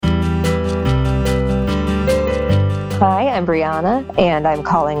Hi, I'm Brianna, and I'm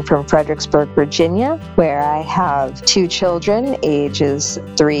calling from Fredericksburg, Virginia, where I have 2 children, ages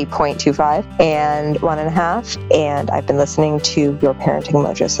 3.25 and 1.5, and I've been listening to Your Parenting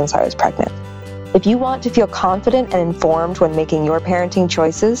Mojo since I was pregnant. If you want to feel confident and informed when making your parenting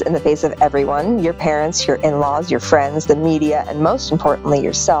choices in the face of everyone, your parents, your in-laws, your friends, the media, and most importantly,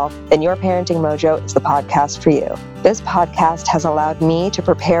 yourself, then Your Parenting Mojo is the podcast for you. This podcast has allowed me to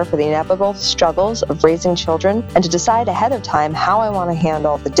prepare for the inevitable struggles of raising children and to decide ahead of time how I want to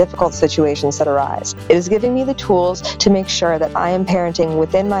handle the difficult situations that arise. It is giving me the tools to make sure that I am parenting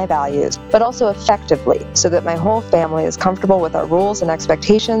within my values, but also effectively, so that my whole family is comfortable with our rules and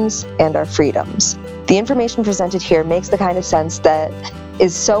expectations and our freedoms. The information presented here makes the kind of sense that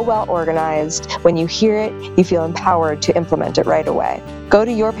is so well organized. When you hear it, you feel empowered to implement it right away. Go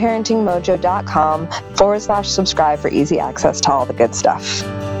to yourparentingmojo.com/subscribe for easy access to all the good stuff.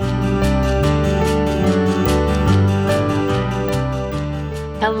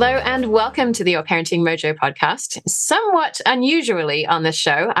 Hello and welcome to the Your Parenting Mojo podcast. Somewhat unusually on this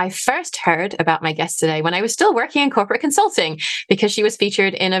show, I first heard about my guest today when I was still working in corporate consulting because she was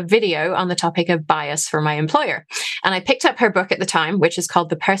featured in a video on the topic of bias for my employer. And I picked up her book at the time, which is called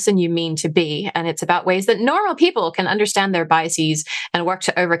The Person You Mean to Be. And it's about ways that normal people can understand their biases and work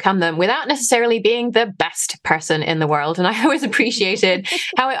to overcome them without necessarily being the best person in the world. And I always appreciated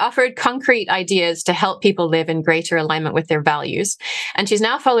how it offered concrete ideas to help people live in greater alignment with their values. And she's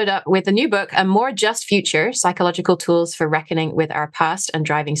now followed up with a new book, A More Just Future, Psychological Tools for Reckoning with Our Past and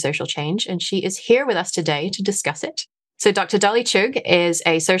Driving Social Change. And she is here with us today to discuss it. So Dr. Dolly Chugh is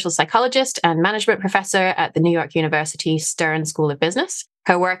a social psychologist and management professor at the New York University Stern School of Business.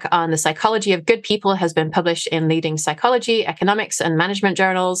 Her work on the psychology of good people has been published in leading psychology, economics, and management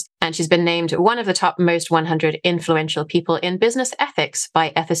journals, and she's been named one of the top most 100 influential people in business ethics by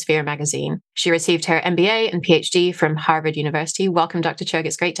Ethisphere magazine. She received her MBA and PhD from Harvard University. Welcome, Dr. Chugh.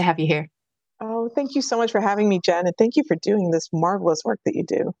 It's great to have you here. Oh, thank you so much for having me, Jen, and thank you for doing this marvelous work that you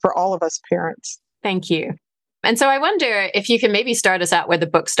do for all of us parents. Thank you. And so I wonder if you can maybe start us out where the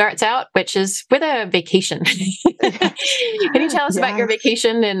book starts out, which is with a vacation. Can you tell us about your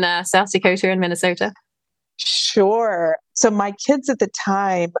vacation in South Dakota and Minnesota? Sure. So my kids at the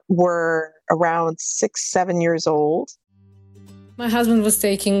time were around 6, 7 years old. My husband was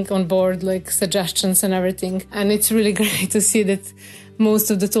taking on board suggestions and everything. And it's really great to see that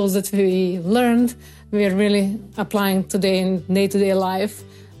most of the tools that we learned, we are really applying today in day-to-day life.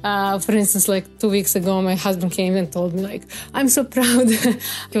 For instance, 2 weeks ago, my husband came and told me, I'm so proud.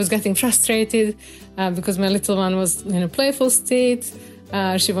 He was getting frustrated because my little one was in a playful state.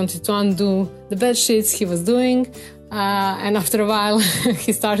 She wanted to undo the bed sheets he was doing. And after a while,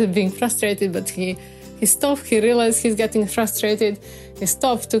 he started being frustrated, but he stopped. He realized he's getting frustrated. He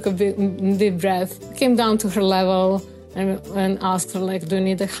stopped, took a deep breath, came down to her level and asked her, do you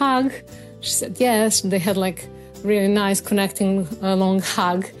need a hug? She said yes. They had really nice connecting long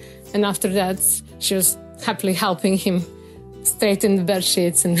hug, and after that she was happily helping him straighten the bed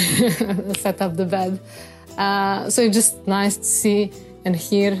sheets and set up the bed. So it's just nice to see and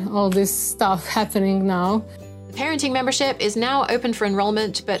hear all this stuff happening now. The parenting membership is now open for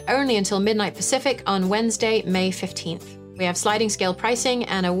enrollment, but only until midnight Pacific on Wednesday, May 15th. We have sliding scale pricing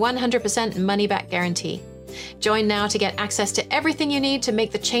and a 100% money-back guarantee. Join now to get access to everything you need to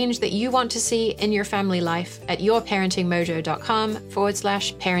make the change that you want to see in your family life at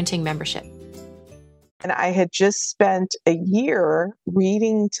yourparentingmojo.com/parenting membership. And I had just spent a year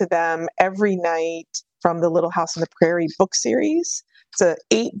reading to them every night from the Little House on the Prairie book series. It's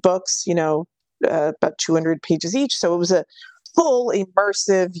 8 books, about 200 pages each. So it was a full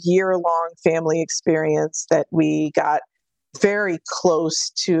immersive year-long family experience that we got very close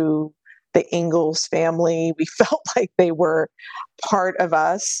to the Ingalls family. We felt like they were part of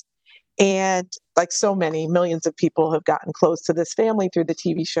us. And like so many millions of people have gotten close to this family through the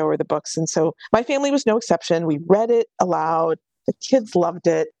TV show or the books. And so my family was no exception. We read it aloud. The kids loved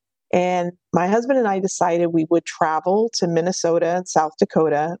it. And my husband and I decided we would travel to Minnesota and South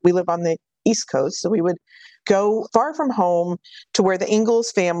Dakota. We live on the East Coast, so we would go far from home to where the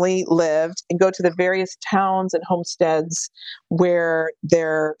Ingalls family lived and go to the various towns and homesteads where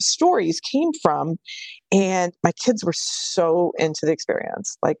their stories came from. And my kids were so into the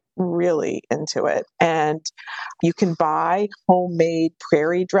experience, really into it. And you can buy homemade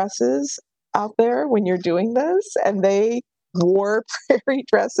prairie dresses out there when you're doing this. And they wore prairie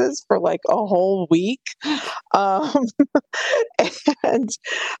dresses for a whole week.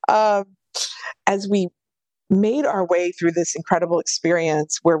 As we made our way through this incredible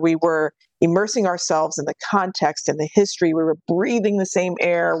experience where we were immersing ourselves in the context and the history, we were breathing the same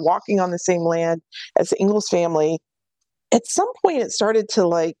air, walking on the same land as the Ingalls family, at some point it started to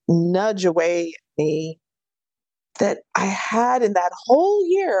like nudge away at me that I had in that whole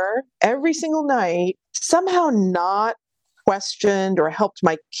year, every single night, somehow not questioned or helped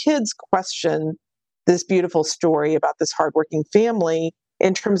my kids question this beautiful story about this hardworking family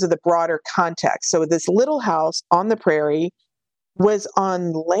in terms of the broader context. So this little house on the prairie was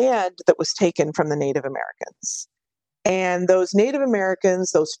on land that was taken from the Native Americans. And those Native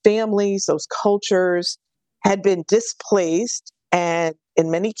Americans, those families, those cultures had been displaced and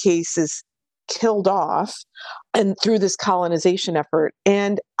in many cases killed off and through this colonization effort.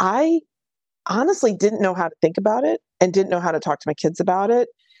 And I honestly didn't know how to think about it and didn't know how to talk to my kids about it.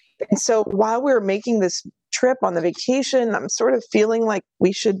 And so while we were making this trip on the vacation, I'm sort of feeling like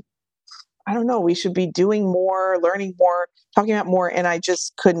we should be doing more, learning more, talking about more. And I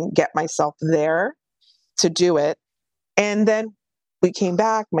just couldn't get myself there to do it. And then we came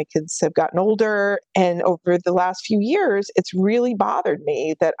back, my kids have gotten older. And over the last few years, it's really bothered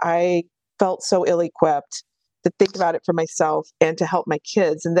me that I felt so ill-equipped to think about it for myself and to help my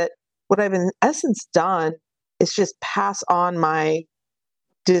kids. And that what I've in essence done is just pass on my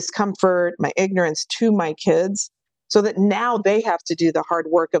discomfort, my ignorance to my kids so that now they have to do the hard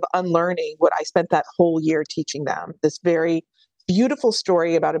work of unlearning what I spent that whole year teaching them. This very beautiful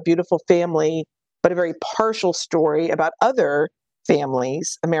story about a beautiful family, but a very partial story about other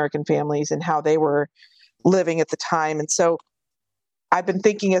families, American families, and how they were living at the time. And so I've been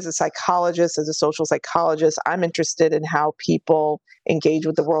thinking as a psychologist, as a social psychologist, I'm interested in how people engage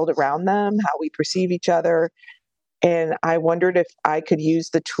with the world around them, how we perceive each other. And I wondered if I could use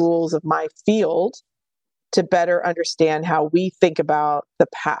the tools of my field to better understand how we think about the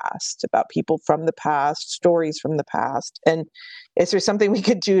past, about people from the past, stories from the past. And is there something we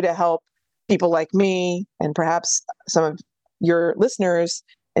could do to help people like me and perhaps some of your listeners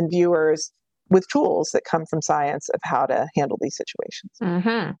and viewers with tools that come from science of how to handle these situations?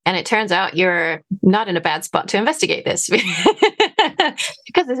 Mm-hmm. And it turns out you're not in a bad spot to investigate this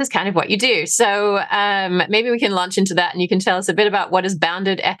because this is kind of what you do. So maybe we can launch into that and you can tell us a bit about what is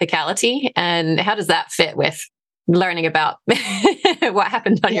bounded ethicality and how does that fit with learning about what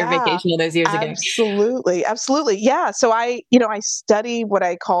happened on your vacation all those years ago. Absolutely. Yeah. So I study what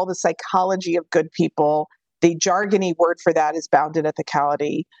I call the psychology of good people. The jargony word for that is bounded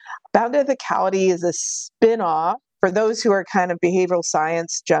ethicality. Bounded ethicality is a spin-off. For those who are kind of behavioral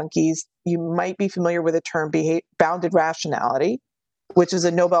science junkies, you might be familiar with the term bounded rationality, which is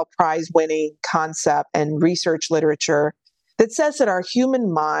a Nobel Prize winning concept and research literature that says that our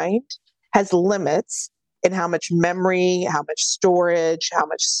human mind has limits in how much memory, how much storage, how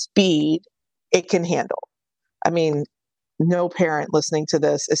much speed it can handle. I mean, no parent listening to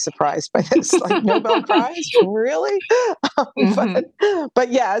this is surprised by this. Like, Nobel Prize? Really?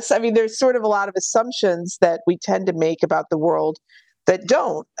 But yes, I mean, there's sort of a lot of assumptions that we tend to make about the world that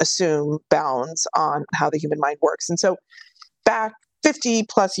don't assume bounds on how the human mind works. And so back 50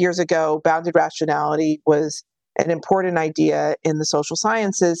 plus years ago, bounded rationality was an important idea in the social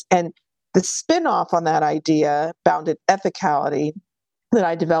sciences. And the spin-off on that idea, bounded ethicality, that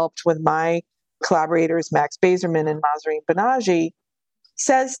I developed with my collaborators, Max Bazerman and Mahzareen Banaji,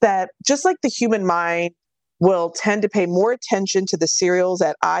 says that just like the human mind will tend to pay more attention to the cereals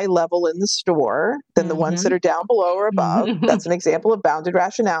at eye level in the store than the ones that are down below or above. That's an example of bounded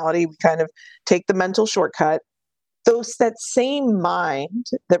rationality. We kind of take the mental shortcut. That same mind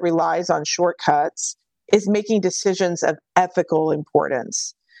that relies on shortcuts is making decisions of ethical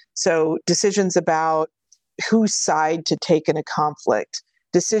importance. So decisions about whose side to take in a conflict,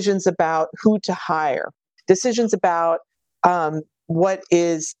 decisions about who to hire, decisions about what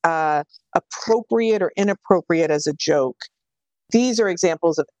is appropriate or inappropriate as a joke. These are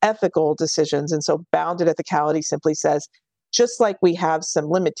examples of ethical decisions. And so bounded ethicality simply says, just like we have some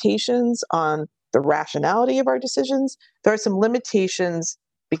limitations on the rationality of our decisions, there are some limitations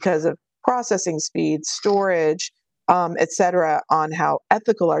because of processing speed, storage, et cetera, on how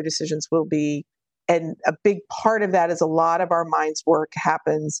ethical our decisions will be. And a big part of that is a lot of our mind's work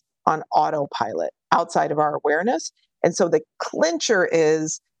happens on autopilot outside of our awareness. And so the clincher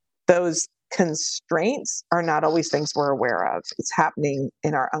is those constraints are not always things we're aware of. It's happening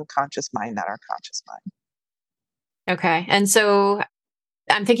in our unconscious mind, not our conscious mind. Okay. And so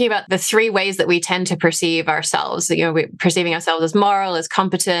I'm thinking about the three ways that we tend to perceive ourselves. We're perceiving ourselves as moral, as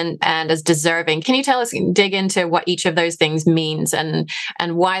competent, and as deserving. Can you tell us, dig into what each of those things means and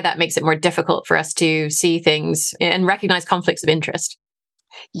why that makes it more difficult for us to see things and recognize conflicts of interest?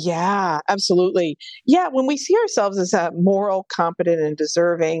 Yeah, absolutely. Yeah, when we see ourselves as moral, competent, and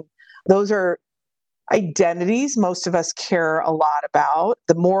deserving, those are Identities, most of us care a lot about.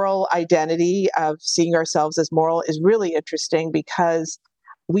 The moral identity of seeing ourselves as moral is really interesting because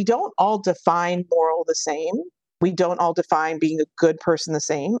we don't all define moral the same. We don't all define being a good person the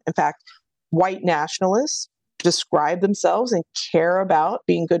same. In fact, white nationalists describe themselves and care about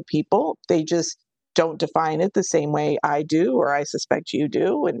being good people. They just don't define it the same way I do, or I suspect you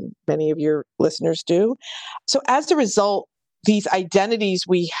do, and many of your listeners do. So as a result, these identities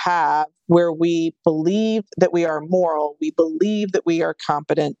we have where we believe that we are moral, we believe that we are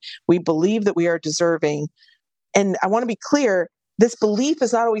competent, we believe that we are deserving. And I want to be clear, this belief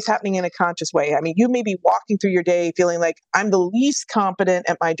is not always happening in a conscious way. I mean, you may be walking through your day feeling like I'm the least competent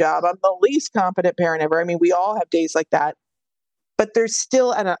at my job. I'm the least competent parent ever. I mean, we all have days like that. But there's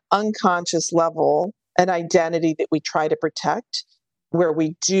still at an unconscious level an identity that we try to protect where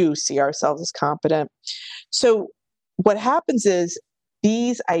we do see ourselves as competent. So what happens is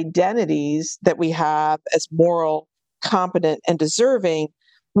these identities that we have as moral, competent, and deserving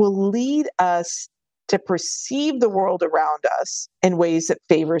will lead us to perceive the world around us in ways that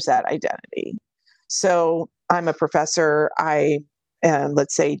favors that identity. So I'm a professor. I am,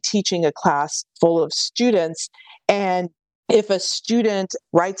 let's say, teaching a class full of students. And if a student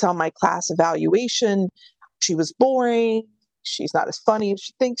writes on my class evaluation, she was boring, she's not as funny as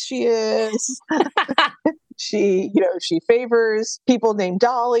she thinks she is, she favors people named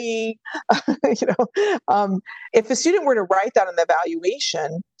Dolly, if a student were to write that on the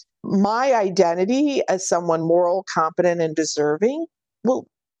evaluation, my identity as someone moral, competent, and deserving will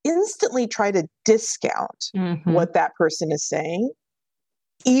instantly try to discount what that person is saying,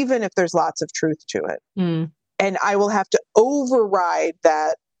 even if there's lots of truth to it. And I will have to override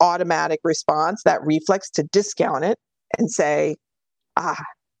that automatic response, that reflex, to discount it and say,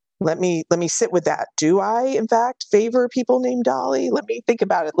 let me sit with that. Do I, in fact, favor people named Dolly? Let me think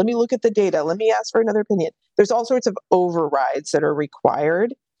about it. Let me look at the data. Let me ask for another opinion. There's all sorts of overrides that are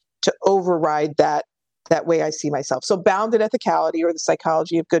required to override that way I see myself. So bounded ethicality, or the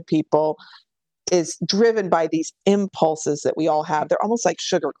psychology of good people, is driven by these impulses that we all have. They're almost like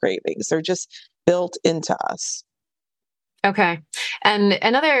sugar cravings. They're just built into us. Okay. And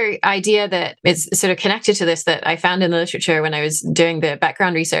another idea that is sort of connected to this that I found in the literature when I was doing the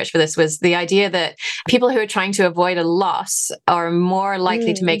background research for this was the idea that people who are trying to avoid a loss are more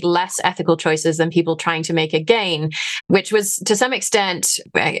likely to make less ethical choices than people trying to make a gain, which was to some extent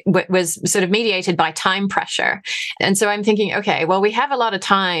was sort of mediated by time pressure. And so I'm thinking, okay, well, we have a lot of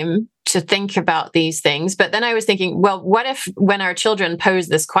time to think about these things. But then I was thinking, well, what if when our children pose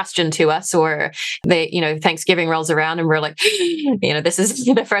this question to us, or Thanksgiving rolls around and we're like, this is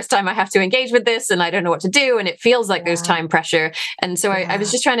the first time I have to engage with this and I don't know what to do. And it feels like there's time pressure. And so I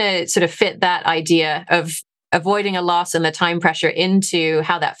was just trying to sort of fit that idea of avoiding a loss and the time pressure into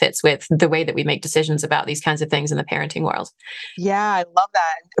how that fits with the way that we make decisions about these kinds of things in the parenting world. Yeah, I love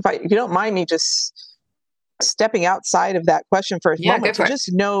that. If you don't mind me just stepping outside of that question for a moment to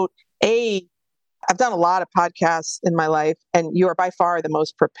just note, I've done a lot of podcasts in my life, and you are by far the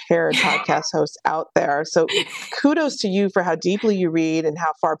most prepared podcast host out there. So kudos to you for how deeply you read and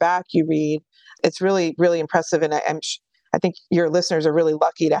how far back you read. It's really, really impressive. And I think your listeners are really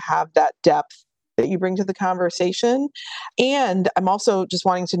lucky to have that depth that you bring to the conversation. And I'm also just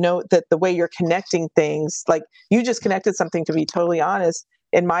wanting to note that the way you're connecting things, like you just connected something, to be totally honest,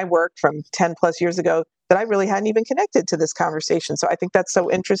 in my work from 10 plus years ago that I really hadn't even connected to this conversation. So I think that's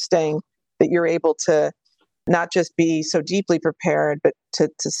so interesting that you're able to not just be so deeply prepared, but to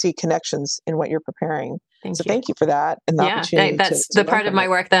see connections in what you're preparing. Thank you for that. And the opportunity that's the part of my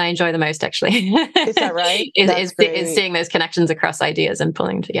work that I enjoy the most, actually. Is that right? is seeing those connections across ideas and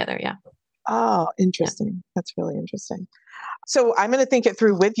pulling them together. Yeah. Oh, interesting. Yeah. That's really interesting. So I'm going to think it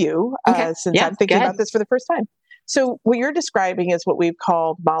through with you since I'm thinking about this for the first time. So what you're describing is what we've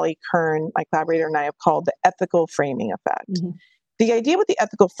called, Molly Kern, my collaborator, and I have called the ethical framing effect. The idea with the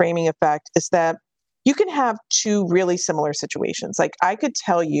ethical framing effect is that you can have two really similar situations. Like I could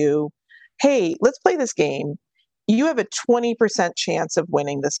tell you, hey, let's play this game. You have a 20% chance of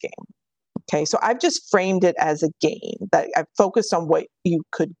winning this game. Okay, so I've just framed it as a game, that I've focused on what you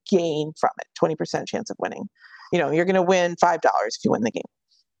could gain from it, 20% chance of winning. You're going to win $5 if you win the game.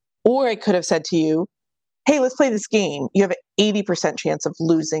 Or I could have said to you, hey, let's play this game. You have an 80% chance of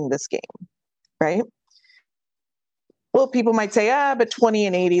losing this game, right? Well, people might say, but 20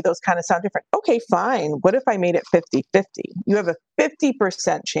 and 80, those kind of sound different. Okay, fine. What if I made it 50-50? You have a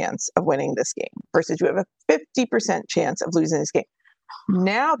 50% chance of winning this game versus you have a 50% chance of losing this game.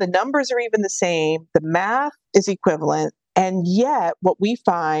 Now the numbers are even the same. The math is equivalent. And yet what we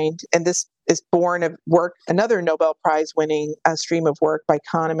find, and this is born of work, another Nobel Prize winning stream of work by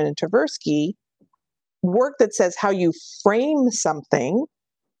Kahneman and Tversky, work that says how you frame something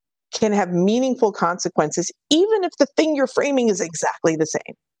can have meaningful consequences, even if the thing you're framing is exactly the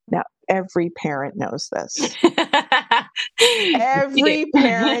same. Now, every parent knows this. Every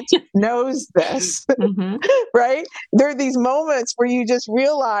parent knows this, right? There are these moments where you just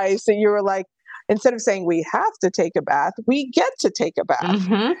realize that you're like, instead of saying we have to take a bath, we get to take a bath.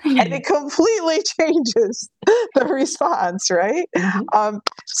 And it completely changes the response, right?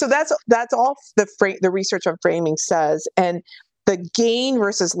 So that's all the research on framing says. And the gain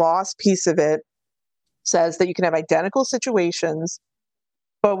versus loss piece of it says that you can have identical situations,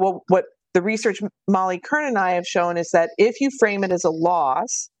 but what the research Molly Kern and I have shown is that if you frame it as a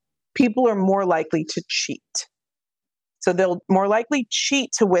loss, people are more likely to cheat. So they'll more likely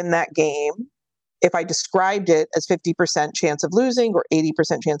cheat to win that game. If I described it as 50% chance of losing or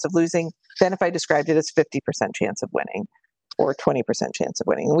 80% chance of losing, than if I described it as 50% chance of winning or 20% chance of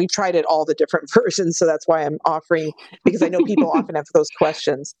winning. And we've tried it all the different versions. So that's why I'm offering, because I know people often have those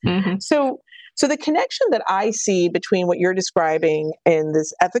questions. So the connection that I see between what you're describing and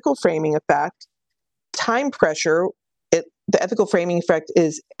this ethical framing effect, time pressure, the ethical framing effect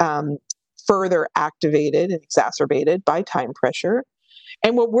is further activated and exacerbated by time pressure.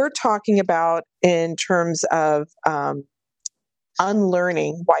 And what we're talking about in terms of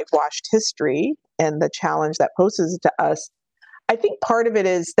unlearning whitewashed history and the challenge that poses to us, I think part of it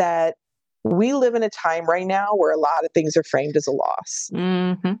is that we live in a time right now where a lot of things are framed as a loss.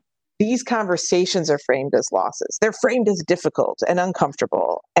 These conversations are framed as losses. They're framed as difficult and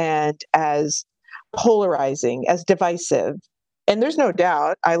uncomfortable and as polarizing, as divisive. And there's no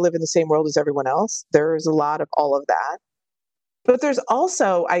doubt I live in the same world as everyone else. There's a lot of all of that. But there's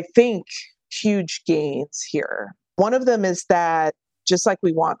also, I think, huge gains here. One of them is that just like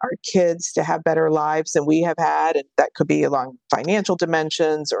we want our kids to have better lives than we have had, and that could be along financial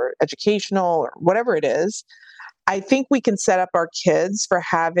dimensions or educational or whatever it is, I think we can set up our kids for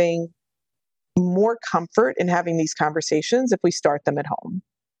having more comfort in having these conversations if we start them at home.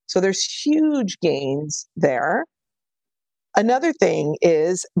 So there's huge gains there. Another thing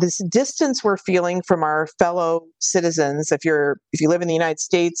is this distance we're feeling from our fellow citizens. If you live in the United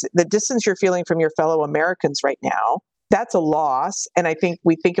States, the distance you're feeling from your fellow Americans right now, that's a loss. And I think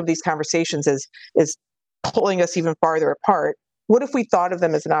we think of these conversations as pulling us even farther apart. What if we thought of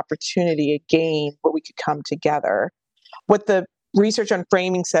them as an opportunity, a gain where we could come together? What the research on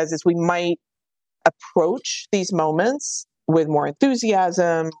framing says is we might approach these moments with more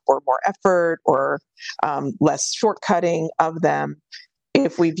enthusiasm or more effort or less shortcutting of them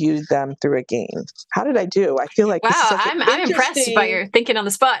if we viewed them through a game. How did I do? I feel like wow, I'm impressed by your thinking on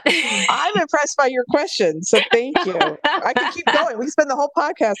the spot. I'm impressed by your questions. So thank you. I could keep going. We could spend the whole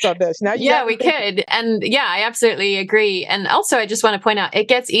podcast on this. Now we could. And yeah, I absolutely agree. And also, I just want to point out, it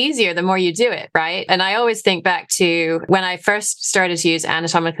gets easier the more you do it, right? And I always think back to when I first started to use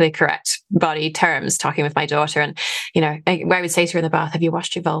anatomically correct body terms, talking with my daughter. And, I would say to her in the bath, have you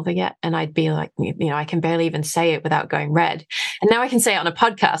washed your vulva yet? And I'd be like, I can barely even say it without going red. And now I can say it on a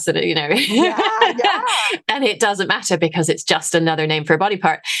podcast that, and it doesn't matter because it's just another name for a body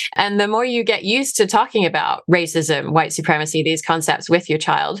part. And the more you get used to talking about racism, white supremacy, these concepts with your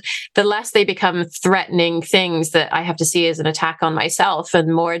child, the less they become threatening things that I have to see as an attack on myself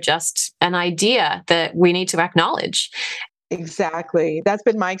and more just an idea that we need to acknowledge. Exactly. That's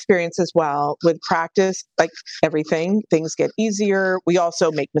been my experience as well. With practice, like everything, things get easier. We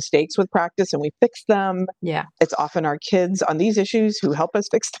also make mistakes with practice and we fix them. Yeah. It's often our kids on these issues who help us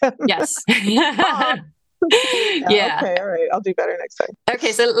fix them. Yes. Yeah. Okay. All right. I'll do better next time.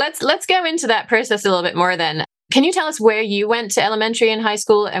 Okay. So let's go into that process a little bit more then. Can you tell us where you went to elementary and high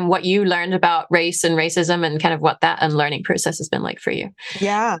school and what you learned about race and racism and kind of what that unlearning process has been like for you?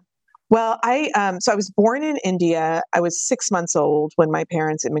 Yeah. Well, I was born in India. I was 6 months old when my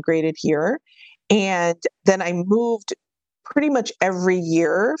parents immigrated here. And then I moved pretty much every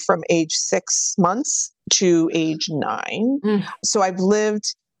year from age 6 months to age 9. So I've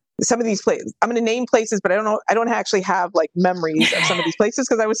lived some of these places. I'm going to name places, but I don't actually have like memories of some of these places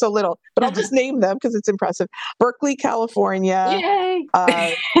because I was so little, but I'll just name them because it's impressive. Berkeley, California. Yay.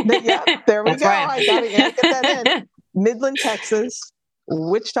 There we That's go. right. I got to get that in. Midland, Texas.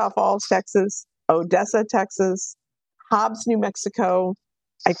 Wichita Falls, Texas, Odessa, Texas, Hobbs, New Mexico.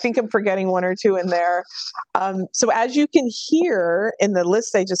 I think I'm forgetting one or two in there. So as you can hear in the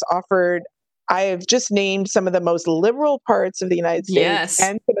list I just offered, I have just named some of the most liberal parts of the United States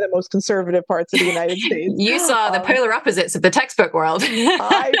and some of the most conservative parts of the United States. You saw the polar opposites of the textbook world.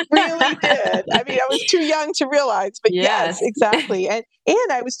 I really did. I mean, I was too young to realize, but yes exactly. And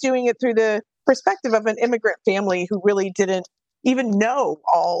I was doing it through the perspective of an immigrant family who really didn't even know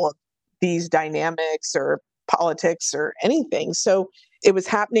all of these dynamics or politics or anything. So it was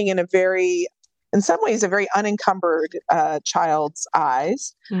happening in some ways, a very unencumbered child's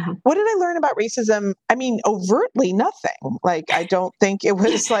eyes. Mm-hmm. What did I learn about racism? I mean, overtly nothing. Like, I don't think it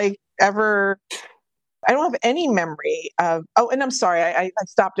was like ever, I don't have any memory of, and I'm sorry, I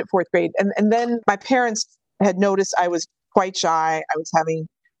stopped at fourth grade. And then my parents had noticed I was quite shy. I was having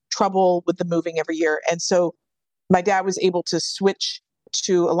trouble with the moving every year. And so my dad was able to switch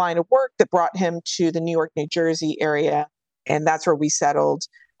to a line of work that brought him to the New York, New Jersey area. And that's where we settled.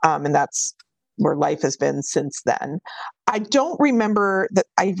 And that's where life has been since then. I don't remember that.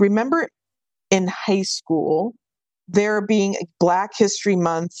 I remember in high school, there being a Black History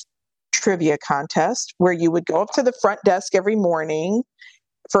Month trivia contest where you would go up to the front desk every morning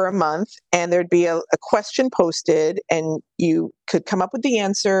for a month, and there'd be a question posted, and you could come up with the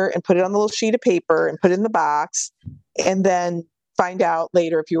answer and put it on the little sheet of paper and put it in the box, and then find out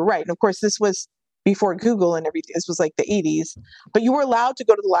later if you were right. And of course, this was before Google and everything. This was like the 80s, but you were allowed to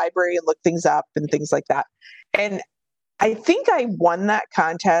go to the library and look things up and things like that. And I think I won that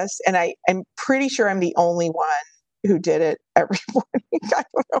contest, and I'm pretty sure I'm the only one who did it every morning. I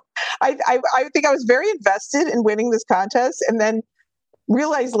don't know. I think I was very invested in winning this contest, and then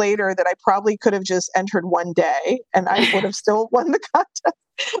realized later that I probably could have just entered one day and I would have still won the contest.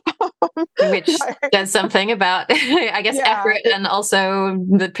 Which does something about, I guess, effort and also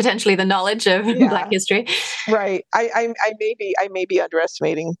potentially the knowledge of Black history. Right. I may be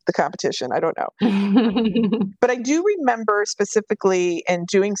underestimating the competition. I don't know. But I do remember specifically in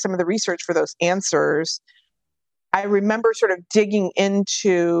doing some of the research for those answers, I remember sort of digging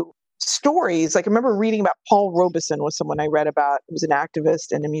into stories. Like, I remember reading about Paul Robeson was someone I read about. He was an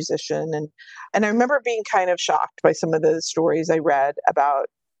activist and a musician. And I remember being kind of shocked by some of the stories I read about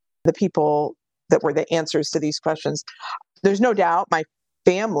the people that were the answers to these questions. There's no doubt my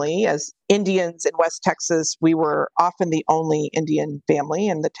family, as Indians in West Texas, we were often the only Indian family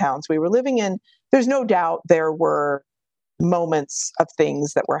in the towns we were living in. There's no doubt there were moments of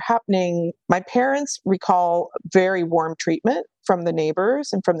things that were happening. My parents recall very warm treatment from the neighbors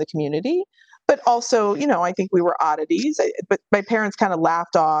and from the community, but also, I think we were oddities. But my parents kind of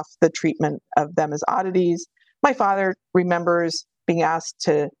laughed off the treatment of them as oddities. My father remembers being asked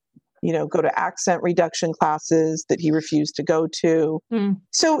to, go to accent reduction classes that he refused to go to.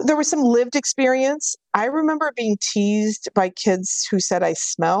 So there was some lived experience. I remember being teased by kids who said I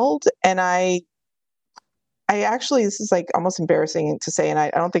smelled, and I actually, this is like almost embarrassing to say, and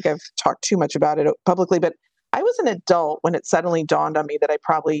I don't think I've talked too much about it publicly, but I was an adult when it suddenly dawned on me that I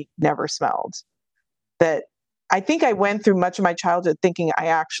probably never smelled. That I think I went through much of my childhood thinking I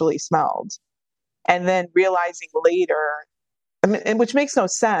actually smelled, and then realizing later, which makes no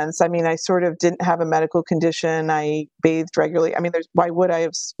sense. I mean, I sort of didn't have a medical condition. I bathed regularly. I mean, why would I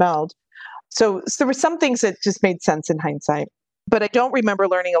have smelled? So there were some things that just made sense in hindsight, but I don't remember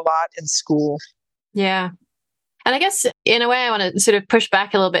learning a lot in school. Yeah. And I guess in a way, I want to sort of push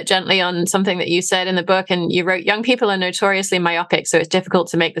back a little bit gently on something that you said in the book. And you wrote, young people are notoriously myopic, so it's difficult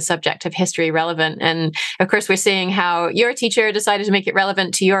to make the subject of history relevant. And of course, we're seeing how your teacher decided to make it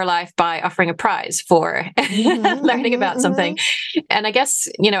relevant to your life by offering a prize for learning about something. And I guess,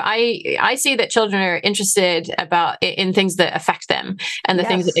 I see that children are interested in things that affect them and the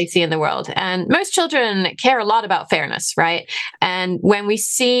things that they see in the world. And most children care a lot about fairness, right? And when we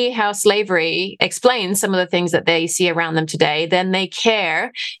see how slavery explains some of the things that they see around them today, then they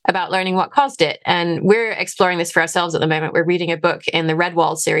care about learning what caused it. And we're exploring this for ourselves at the moment. We're reading a book in the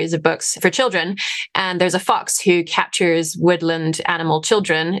Redwall series of books for children. And there's a fox who captures woodland animal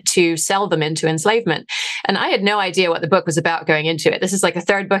children to sell them into enslavement. And I had no idea what the book was about going into it. This is like the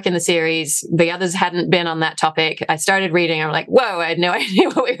third book in the series. The others hadn't been on that topic. I started reading. I'm like, whoa, I had no idea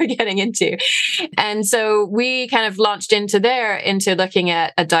what we were getting into. And so we kind of launched into looking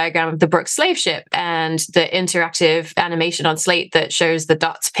at a diagram of the Brooke slave ship and the interactive animation on slate that shows the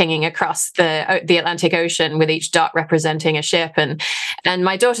dots pinging across the Atlantic Ocean, with each dot representing a ship. And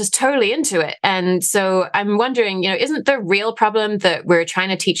my daughter's totally into it. And so I'm wondering, isn't the real problem that we're trying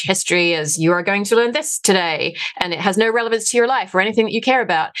to teach history as you are going to learn this today, and it has no relevance to your life or anything that you care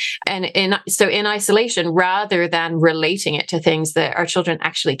about, and in isolation, rather than relating it to things that our children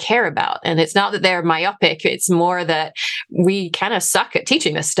actually care about? And it's not that they're myopic, it's more that we kind of suck at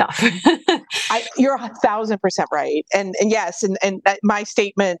teaching this stuff. You're 1,000% right. And yes, and my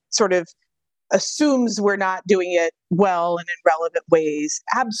statement sort of assumes we're not doing it well and in relevant ways.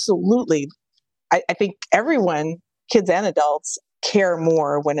 Absolutely. I think everyone, kids and adults, care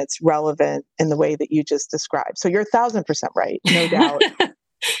more when it's relevant in the way that you just described. So you're 1,000% right, no doubt.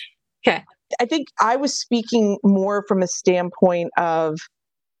 Okay. I think I was speaking more from a standpoint of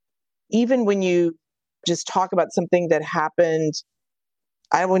even when you just talk about something that happened,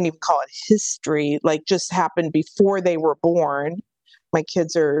 I wouldn't even call it history, like just happened before they were born. My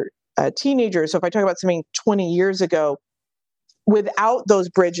kids are teenagers. So if I talk about something 20 years ago, without those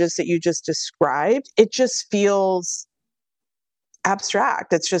bridges that you just described, it just feels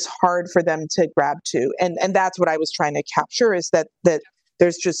abstract. It's just hard for them to grab to. And that's what I was trying to capture, is that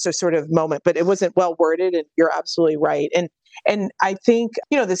there's just a sort of moment, but it wasn't well worded, and you're absolutely right. And I think,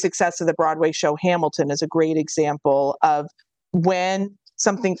 the success of the Broadway show Hamilton is a great example of when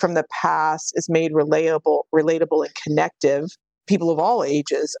something from the past is made relatable and connective, people of all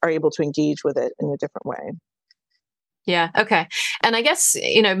ages are able to engage with it in a different way. Yeah. Okay. And I guess,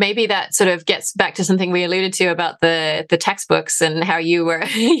 maybe that sort of gets back to something we alluded to about the textbooks and how you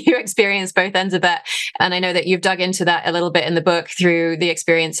experienced both ends of that. And I know that you've dug into that a little bit in the book through the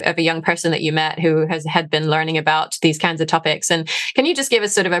experience of a young person that you met who had been learning about these kinds of topics. And can you just give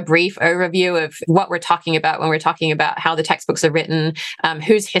us sort of a brief overview of what we're talking about when we're talking about how the textbooks are written,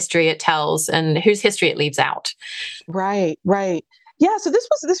 whose history it tells, and whose history it leaves out? Right. Yeah, so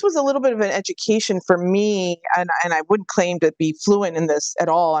this was a little bit of an education for me, and I wouldn't claim to be fluent in this at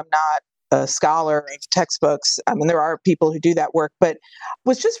all. I'm not a scholar of textbooks. I mean, there are people who do that work, but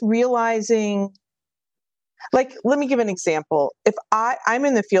was just realizing, like, let me give an example. If I'm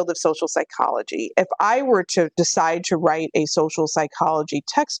in the field of social psychology, if I were to decide to write a social psychology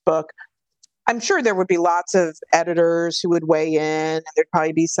textbook, I'm sure there would be lots of editors who would weigh in, and there'd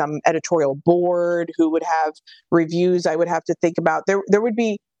probably be some editorial board who would have reviews I would have to think about. There would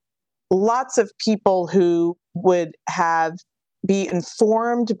be lots of people who would be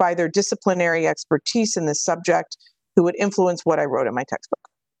informed by their disciplinary expertise in this subject, who would influence what I wrote in my textbook.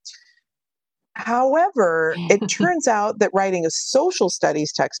 However, it turns out that writing a social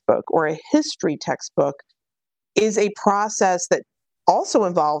studies textbook or a history textbook is a process that also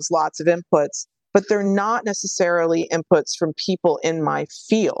involves lots of inputs, but they're not necessarily inputs from people in my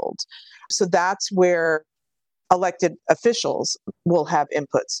field. So that's where elected officials will have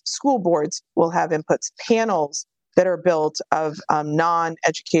inputs, school boards will have inputs, panels that are built of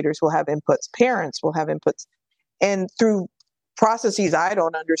non-educators will have inputs, parents will have inputs. And through processes I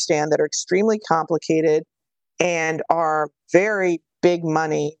don't understand that are extremely complicated and are very big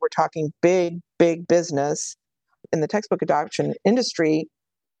money, we're talking big business, in the textbook adoption industry,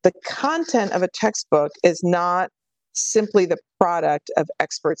 the content of a textbook is not simply the product of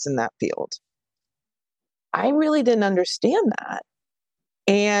experts in that field. I really didn't understand that.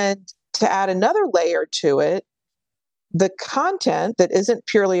 And to add another layer to it, the content that isn't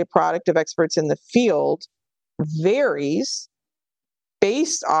purely a product of experts in the field varies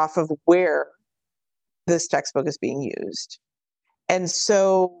based off of where this textbook is being used. And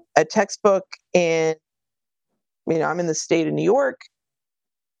so a textbook I'm in the state of New York,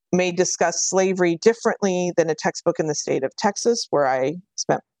 may discuss slavery differently than a textbook in the state of Texas, where I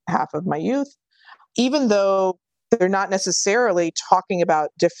spent half of my youth, even though they're not necessarily talking about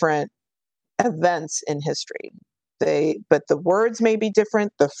different events in history. But the words may be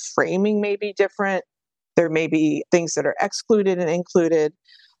different, the framing may be different, there may be things that are excluded and included.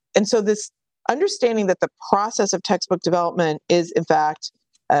 And so this understanding that the process of textbook development is, in fact,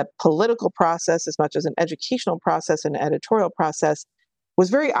 a political process as much as an educational process and editorial process was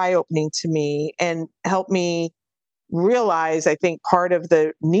very eye-opening to me and helped me realize, I think, part of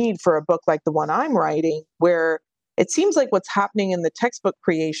the need for a book like the one I'm writing, where it seems like what's happening in the textbook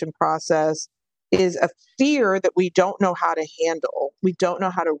creation process is a fear that we don't know how to handle. We don't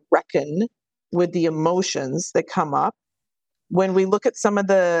know how to reckon with the emotions that come up when we look at some of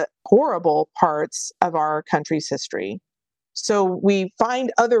the horrible parts of our country's history. So we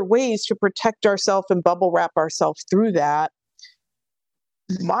find other ways to protect ourselves and bubble wrap ourselves through that.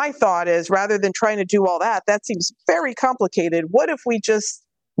 My thought is, rather than trying to do all that, that seems very complicated. What if we just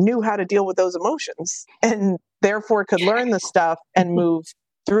knew how to deal with those emotions and therefore could learn the stuff and move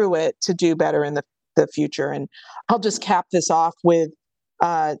through it to do better in the future? And I'll just cap this off with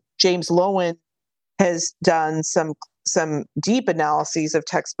James Loewen has done some deep analyses of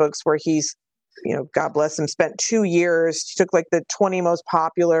textbooks where he's, God bless him, spent 2 years. He took like the 20 most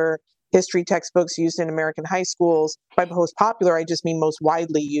popular history textbooks used in American high schools. By most popular, I just mean most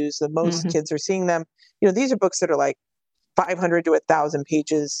widely used. The most kids are seeing them. These are books that are like 500 to 1,000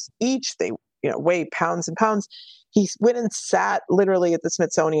 pages each. They, weigh pounds and pounds. He went and sat literally at the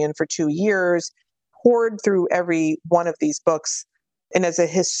Smithsonian for 2 years, poured through every one of these books. And as a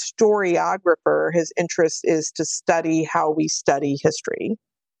historiographer, his interest is to study how we study history,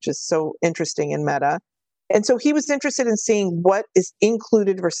 which is so interesting and meta. And so he was interested in seeing what is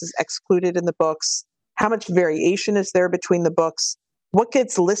included versus excluded in the books, how much variation is there between the books, what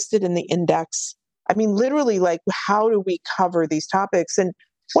gets listed in the index? I mean, literally, like, how do we cover these topics? And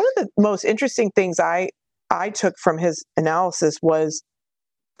one of the most interesting things I took from his analysis was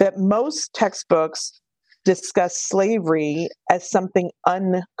that most textbooks discuss slavery as something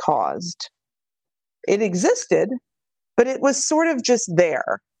uncaused. It existed, but it was sort of just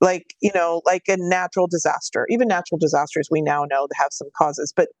there, like, like a natural disaster. Even natural disasters we now know have some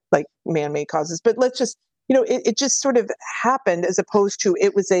causes, but like man-made causes. But let's just, it just sort of happened, as opposed to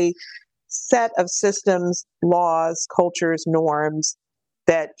it was a set of systems, laws, cultures, norms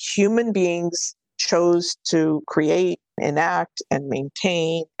that human beings chose to create, enact, and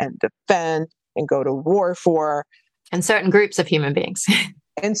maintain, and defend, and go to war for. And certain groups of human beings.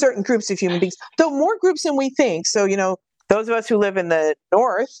 And certain groups of human beings, though more groups than we think. So, those of us who live in the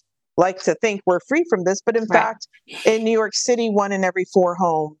North like to think we're free from this. But in fact, in New York City, 1 in every 4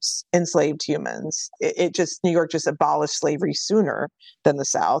 homes enslaved humans. New York just abolished slavery sooner than the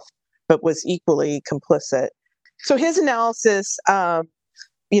South, but was equally complicit. So his analysis,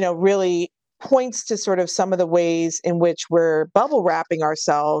 really points to sort of some of the ways in which we're bubble wrapping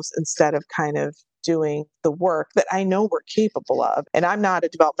ourselves instead of kind of doing the work that I know we're capable of. And I'm not a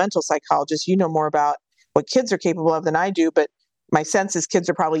developmental psychologist. You know more about what kids are capable of than I do, but my sense is kids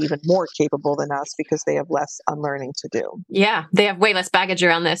are probably even more capable than us because they have less unlearning to do. Yeah, they have way less baggage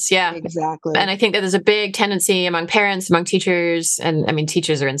around this. Yeah, exactly. And I think that there's a big tendency among parents, among teachers, and I mean,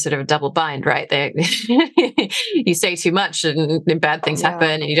 teachers are in sort of a double bind, right? You say too much and bad things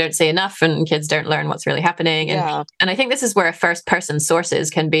happen, and you don't say enough, and kids don't learn what's really happening. And I think this is where first person sources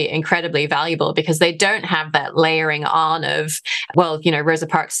can be incredibly valuable, because they don't have that layering on of, well, Rosa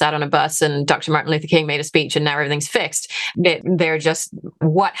Parks sat on a bus and Dr. Martin Luther King made a speech and now everything's fixed. They're just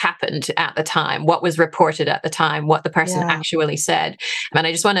what happened at the time, what was reported at the time, what the person actually said. And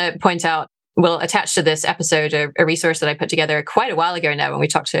I just want to point out, we'll attach to this episode a resource that I put together quite a while ago now when we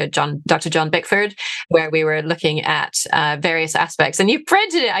talked to Dr. John Bickford, where we were looking at various aspects. And you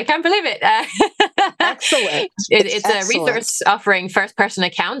printed it. I can't believe it. Excellent. It's a resource offering first-person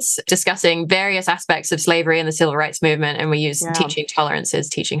accounts discussing various aspects of slavery and the civil rights movement. And we use Teaching Tolerance's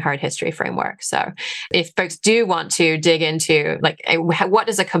Teaching Hard History framework. So if folks do want to dig into, like, what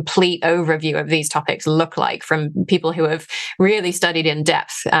does a complete overview of these topics look like from people who have really studied in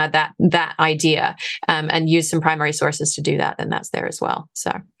depth that idea, and use some primary sources to do that, then that's there as well.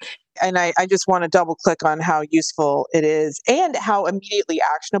 So, and I just want to double click on how useful it is and how immediately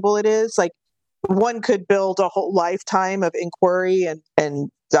actionable it is. Like, one could build a whole lifetime of inquiry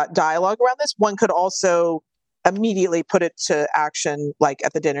and dialogue around this. One could also immediately put it to action, like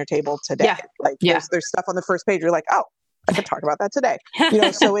at the dinner table today. There's stuff on the first page. You're like, oh, I could talk about that today.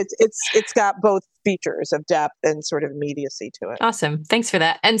 So it's got both features of depth and sort of immediacy to it. Awesome. Thanks for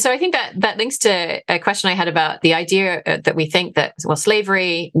that. And so I think that links to a question I had about the idea that we think that,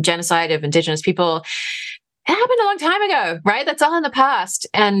 slavery, genocide of Indigenous people, it happened a long time ago, right? That's all in the past.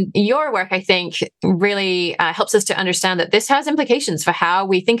 And your work, I think, really helps us to understand that this has implications for how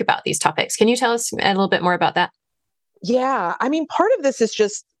we think about these topics. Can you tell us a little bit more about that? Yeah. I mean, part of this is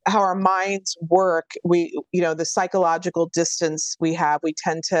just how our minds work. The psychological distance we have, we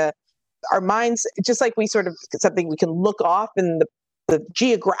tend to, our minds, just like we sort of, something we can look off in the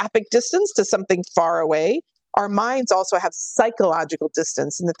geographic distance to something far away, our minds also have psychological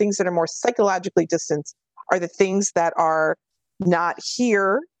distance. And the things that are more psychologically distant are the things that are not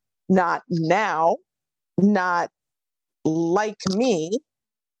here, not now, not like me,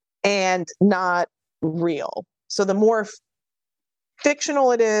 and not real. So the more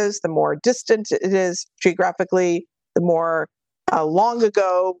fictional it is, the more distant it is geographically, the more long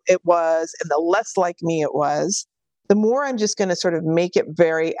ago it was, and the less like me it was, the more I'm just going to sort of make it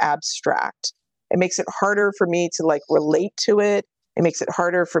very abstract. It makes it harder for me to relate to it. It makes it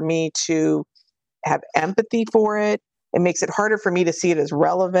harder for me to have empathy for it. It makes it harder for me to see it as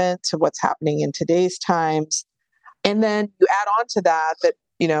relevant to what's happening in today's times. And then you add on to that,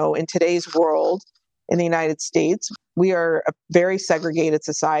 in today's world, in the United States, we are a very segregated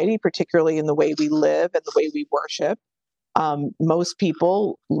society, particularly in the way we live and the way we worship. Most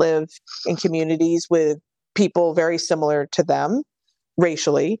people live in communities with people very similar to them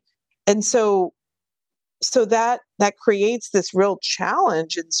racially. And so that creates this real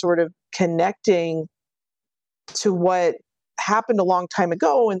challenge in sort of connecting to what happened a long time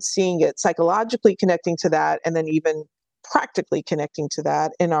ago and seeing it psychologically connecting to that, and then even practically connecting to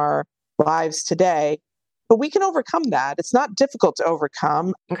that in our lives today. But we can overcome that. It's not difficult to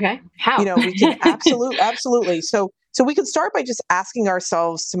overcome. Okay. How? We can absolutely. So we can start by just asking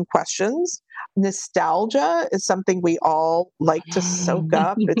ourselves some questions. nostalgia is something we all like to soak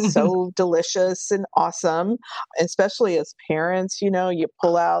up. It's so delicious and awesome, especially as parents. You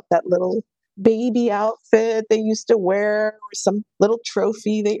pull out that little baby outfit they used to wear or some little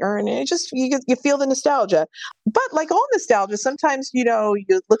trophy they earn, and you feel the nostalgia. But like all nostalgia, sometimes you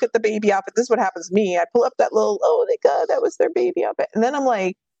look at the baby outfit. This is what happens to me. I pull up that little, oh my God, that was their baby outfit, and then I'm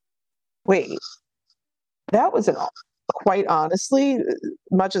like, wait, that was quite honestly,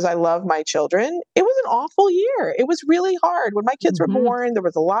 much as I love my children, it was an awful year. It was really hard. When my kids were born, there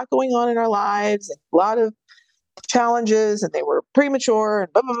was a lot going on in our lives, and a lot of challenges, and they were premature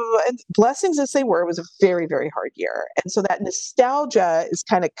and blah, blah, blah, blah. And blessings as they were, it was a very, very hard year. And so that nostalgia is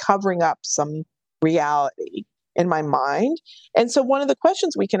kind of covering up some reality in my mind. And so one of the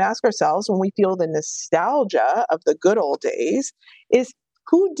questions we can ask ourselves when we feel the nostalgia of the good old days is,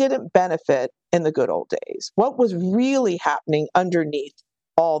 who didn't benefit in the good old days? What was really happening underneath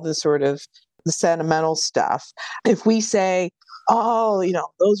all the sort of the sentimental stuff? If we say, oh,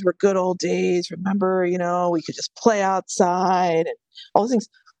 those were good old days. Remember, we could just play outside and all those things.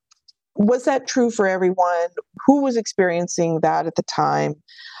 Was that true for everyone? Who was experiencing that at the time?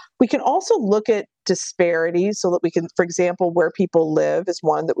 We can also look at disparities so that we can, for example, where people live is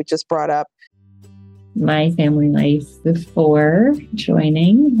one that we just brought up. My family life before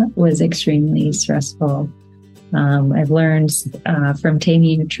joining was extremely stressful. I've learned from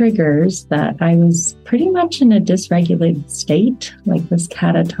taming triggers that I was pretty much in a dysregulated state, like this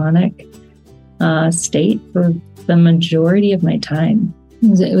catatonic state for the majority of my time.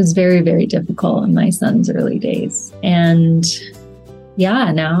 It was very, very difficult in my son's early days. And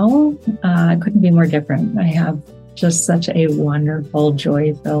now I couldn't be more different. I have just such a wonderful,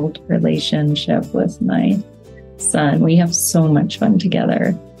 joy-filled relationship with my son. We have so much fun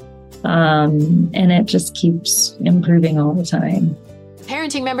together. And it just keeps improving all the time.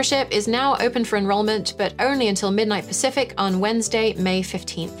 Parenting membership is now open for enrollment, but only until midnight Pacific on Wednesday, May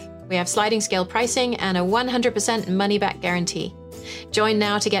 15th. We have sliding scale pricing and a 100% money-back guarantee. Join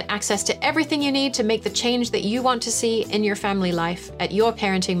now to get access to everything you need to make the change that you want to see in your family life at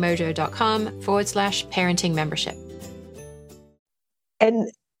yourparentingmojo.com/parenting membership.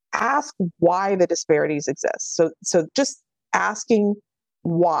 And ask why the disparities exist. So just asking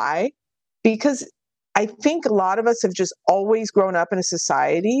why, because I think a lot of us have just always grown up in a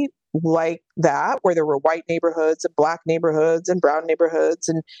society like that, where there were white neighborhoods and black neighborhoods and brown neighborhoods.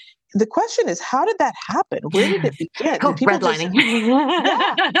 And the question is, how did that happen? Where did it begin? Oh, redlining.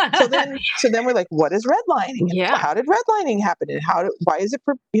 Yeah. So then we're like, what is redlining? Yeah. How did redlining happen? And why is it,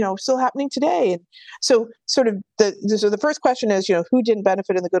 still happening today? And so sort of the first question is, who didn't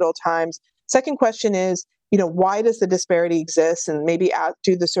benefit in the good old times? Second question is, why does the disparity exist? And maybe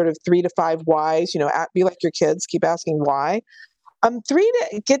do the sort of 3 to 5 whys, be like your kids, keep asking why. 3,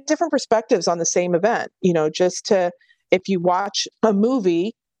 to get different perspectives on the same event, if you watch a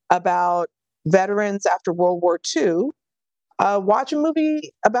movie about veterans after World War II, watch a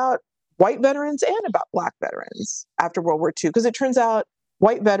movie about white veterans and about black veterans after World War II, because it turns out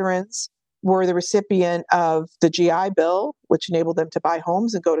white veterans were the recipient of the GI Bill, which enabled them to buy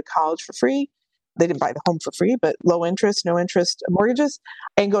homes and go to college for free. They didn't buy the home for free, but low interest, no interest mortgages,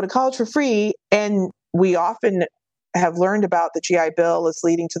 and go to college for free. And we often have learned about the GI Bill as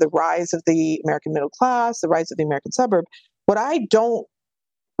leading to the rise of the American middle class, the rise of the American suburb. What I don't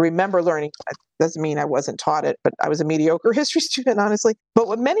remember learning, doesn't mean I wasn't taught it, but I was a mediocre history student, honestly. But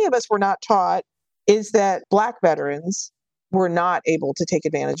what many of us were not taught is that Black veterans were not able to take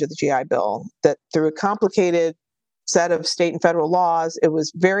advantage of the GI Bill, that through a complicated set of state and federal laws, it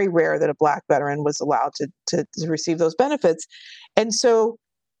was very rare that a Black veteran was allowed to receive those benefits. And so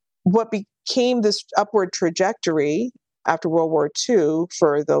what became this upward trajectory after World War II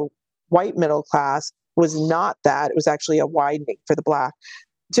for the white middle class was not that. It was actually a widening for the Black.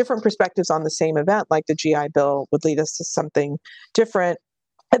 Different perspectives on the same event, like the GI Bill, would lead us to something different.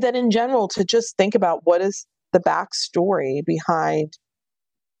 And then in general, to just think about what is the backstory behind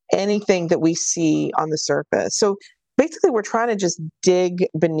anything that we see on the surface. So basically, we're trying to just dig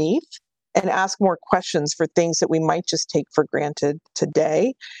beneath and ask more questions for things that we might just take for granted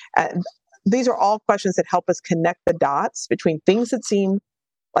today. And these are all questions that help us connect the dots between things that seem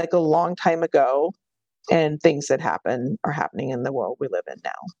like a long time ago and things that are happening in the world we live in now.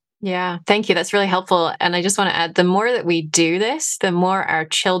 Yeah, thank you. That's really helpful. And I just want to add, the more that we do this, the more our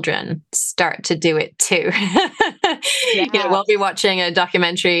children start to do it too. We'll be watching a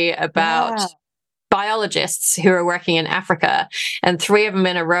documentary about biologists who are working in Africa, and 3 of them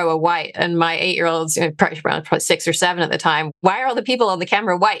in a row are white. And my 8-year-old's probably 6 or 7 at the time. Why are all the people on the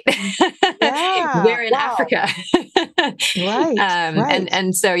camera white? Yeah. We're in Wow. Africa. Right. Right.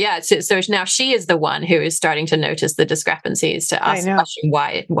 And so, yeah, so now she is the one who is starting to notice the discrepancies, to ask the question,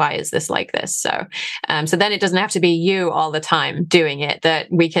 why is this like this? So, so then it doesn't have to be you all the time doing it, that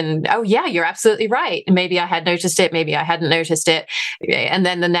we can, oh yeah, you're absolutely right. Maybe I had noticed it. Maybe I hadn't noticed it. And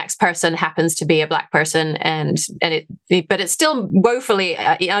then the next person happens to be a Black person, but it's still woefully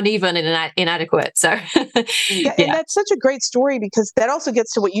uneven and inadequate. So, yeah. And that's such a great story, because that also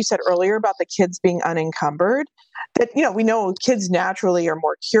gets to what you said earlier about the kids being unencumbered. That, we know kids naturally are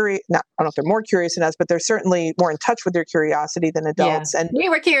more curious. I don't know if they're more curious than us, but they're certainly more in touch with their curiosity than adults. Yeah. And we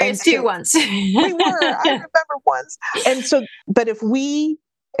were curious too once. We were. I remember once. And so, but if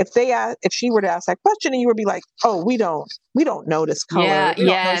she were to ask that question and you would be like, oh, we don't notice color. Yeah. We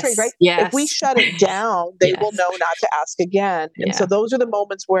don't notice race, right? Yes. If we shut it down, they will know not to ask again. And so those are the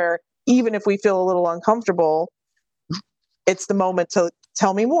moments where, even if we feel a little uncomfortable, it's the moment to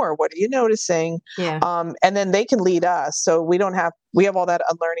tell me more. What are you noticing? Yeah. And then they can lead us. So we have all that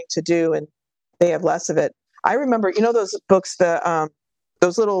unlearning to do, and they have less of it. I remember, those books,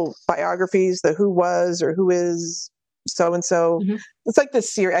 those little biographies, the who was or who is so-and-so. Mm-hmm. It's like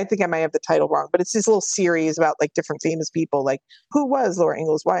this series. I think I might have the title wrong, but it's this little series about like different famous people, like who was Laura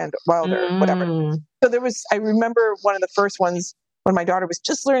Ingalls Wilder, whatever. So I remember one of the first ones when my daughter was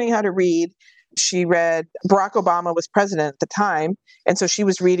just learning how to read. She read Barack Obama was president at the time. And so she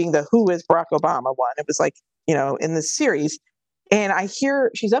was reading the Who is Barack Obama one. It was like, in this series. And I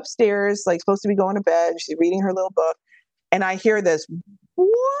hear she's upstairs, like supposed to be going to bed. She's reading her little book. And I hear this, what?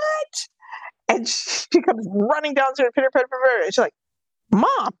 And she comes running downstairs, pitter, pitter, pitter. And she's like,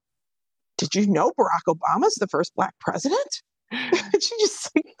 Mom, did you know Barack Obama's the first Black president? And she just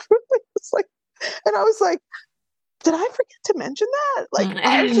like, and I was like, did I forget to mention that? Like,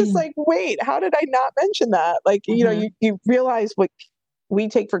 I was just like, wait, how did I not mention that? Like, you realize what we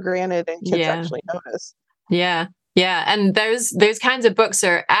take for granted and kids actually notice. Yeah. Yeah. And those kinds of books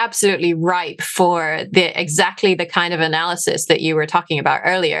are absolutely ripe for exactly the kind of analysis that you were talking about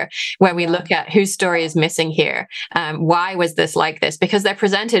earlier, where we look at whose story is missing here. Why was this like this? Because they're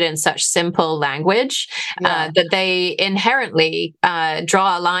presented in such simple language that they inherently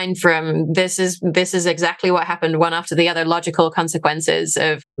draw a line from this is exactly what happened, one after the other, logical consequences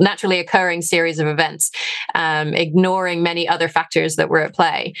of naturally occurring series of events, ignoring many other factors that were at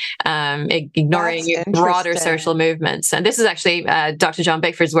play, ignoring broader social movements. And this is actually Dr. John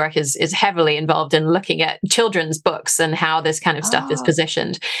Bickford's work is heavily involved in looking at children's books and how this kind of stuff is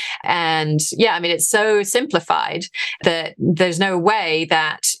positioned. And it's so simplified that there's no way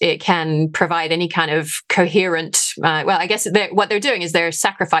that it can provide any kind of coherent, I guess what they're doing is they're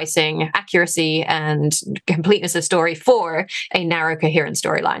sacrificing accuracy and completeness of story for a narrow, coherent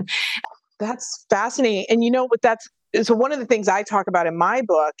storyline. That's fascinating. And so one of the things I talk about in my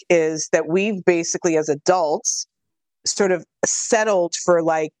book is that we've basically, as adults, sort of settled for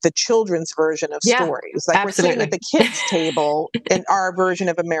like the children's version of stories. Like we're sitting at the kids' table in our version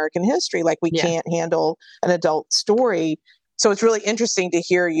of American history. Like we can't handle an adult story. So it's really interesting to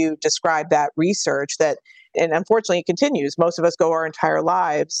hear you describe that research and unfortunately it continues. Most of us go our entire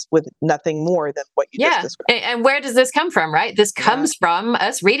lives with nothing more than what you just described. And where does this come from, right? This comes from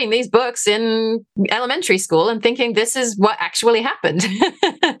us reading these books in elementary school and thinking this is what actually happened.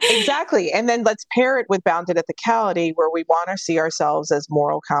 Exactly. And then let's pair it with bounded ethicality, where we want to see ourselves as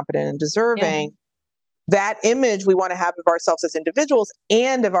moral, competent, and deserving. That image we want to have of ourselves as individuals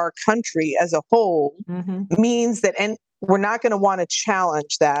and of our country as a whole means that, and we're not going to want to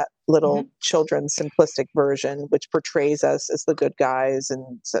challenge that little children's simplistic version, which portrays us as the good guys, and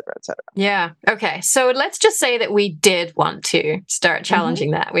et cetera, et cetera. Yeah. Okay. So let's just say that we did want to start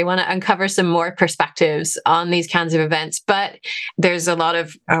challenging that. We want to uncover some more perspectives on these kinds of events, but there's a lot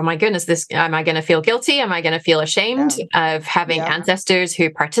of, oh my goodness, am I going to feel guilty? Am I going to feel ashamed of having ancestors who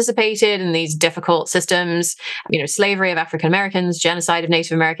participated in these difficult systems, slavery of African Americans, genocide of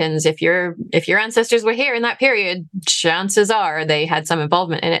Native Americans? If your ancestors were here in that period, chances are they had some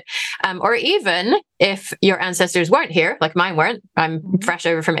involvement in it. Or even if your ancestors weren't here, like mine weren't, I'm fresh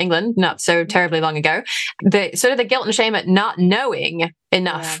over from England, not so terribly long ago, the guilt and shame at not knowing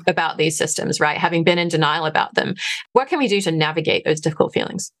enough about these systems, right? Having been in denial about them. What can we do to navigate those difficult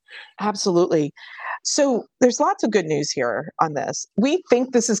feelings? Absolutely. So there's lots of good news here on this. We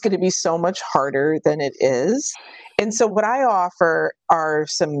think this is going to be so much harder than it is. And so what I offer are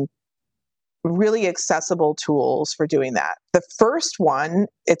some really accessible tools for doing that. The first one,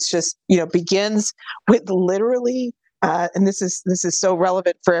 it's just, begins with literally and this is so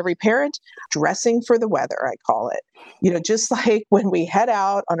relevant for every parent, dressing for the weather, I call it. Just like when we head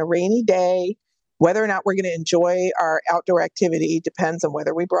out on a rainy day, whether or not we're going to enjoy our outdoor activity depends on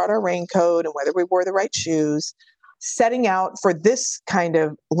whether we brought our raincoat and whether we wore the right shoes. Setting out for this kind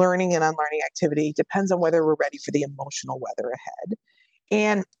of learning and unlearning activity depends on whether we're ready for the emotional weather ahead.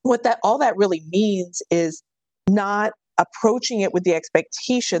 And what all that really means is not approaching it with the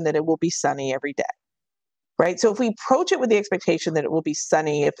expectation that it will be sunny every day. Right. So if we approach it with the expectation that it will be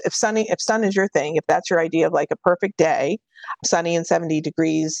sunny, if sun is your thing, if that's your idea of like a perfect day, sunny and 70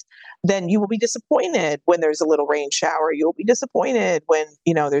 degrees, then you will be disappointed when there's a little rain shower. You'll be disappointed when,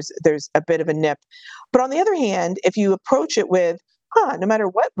 there's a bit of a nip. But on the other hand, if you approach it with, no matter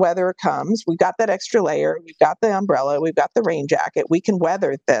what weather comes, we've got that extra layer, we've got the umbrella, we've got the rain jacket, we can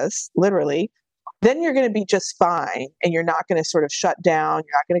weather this literally. Then you're going to be just fine. And you're not going to sort of shut down.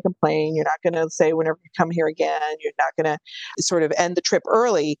 You're not going to complain. You're not going to say, whenever you come here again, you're not going to sort of end the trip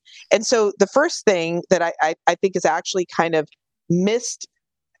early. And so the first thing that I think is actually kind of missed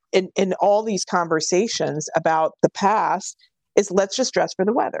in all these conversations about the past is let's just dress for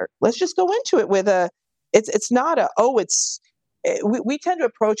the weather. Let's just go into it with it's not we tend to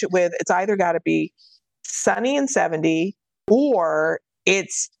approach it with, it's either got to be sunny and 70 or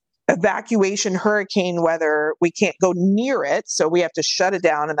it's evacuation hurricane weather. We can't go near it, so we have to shut it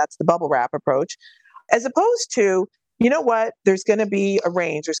down, and that's the bubble wrap approach. As opposed to, you know what, there's going to be a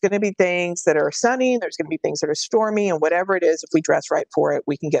range. There's going to be things that are sunny, there's going to be things that are stormy, and whatever it is, if we dress right for it,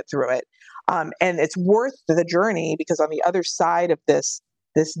 we can get through it. And it's worth the journey, because on the other side of this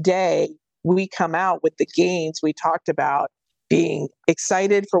day, we come out with the gains we talked about, being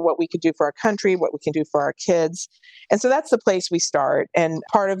excited for what we could do for our country, what we can do for our kids. And so that's the place we start. And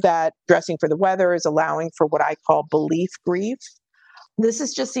part of that dressing for the weather is allowing for what I call belief grief. This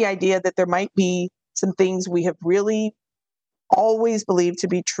is just the idea that there might be some things we have really always believed to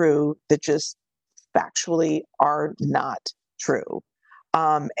be true that just factually are not true.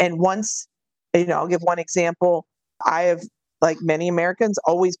 And once, I'll give one example. I have, like many Americans,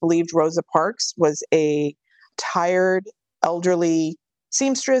 always believed Rosa Parks was a tired, elderly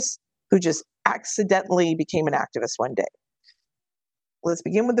seamstress who just accidentally became an activist one day. Let's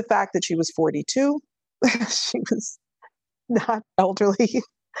begin with the fact that she was 42. She was not elderly,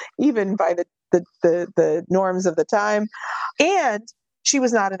 even by the norms of the time. And she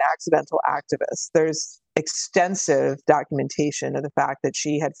was not an accidental activist. There's extensive documentation of the fact that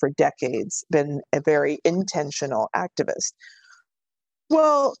she had for decades been a very intentional activist.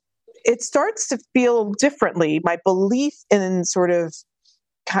 Well, it starts to feel differently. My belief in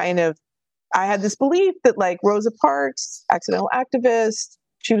I had this belief that, like, Rosa Parks, accidental activist,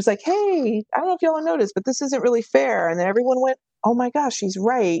 she was like, hey, I don't know if y'all noticed, but this isn't really fair. And then everyone went, oh my gosh, she's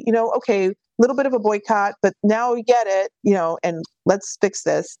right. Okay, a little bit of a boycott, but now we get it, and let's fix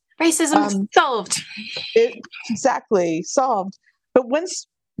this. Racism solved. Exactly, solved. But once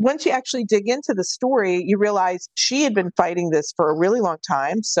you actually dig into the story, you realize she had been fighting this for a really long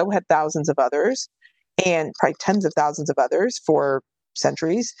time. So had thousands of others, and probably tens of thousands of others for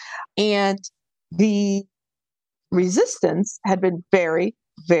centuries. And the resistance had been very,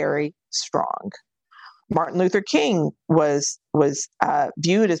 very strong. Martin Luther King was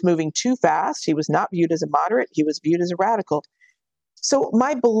viewed as moving too fast. He was not viewed as a moderate. He was viewed as a radical. So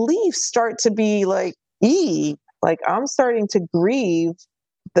my beliefs start to be like, I'm starting to grieve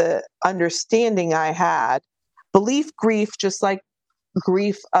the understanding I had. Belief grief, just like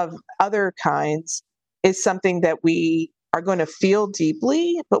grief of other kinds, is something that we are going to feel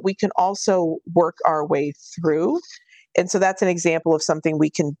deeply, but we can also work our way through. And so that's an example of something we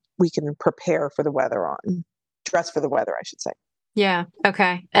can prepare for the weather on. Dress for the weather, I should say. Yeah.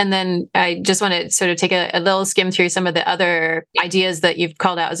 Okay. And then I just want to sort of take a little skim through some of the other ideas that you've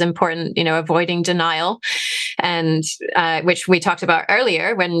called out as important, avoiding denial, and which we talked about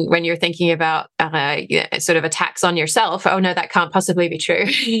earlier when you're thinking about sort of attacks on yourself. Oh, no, that can't possibly be true.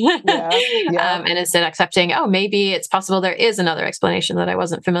 Yeah. And instead accepting, oh, maybe it's possible there is another explanation that I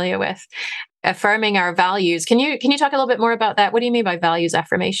wasn't familiar with. Affirming our values. Can you talk a little bit more about that? What do you mean by values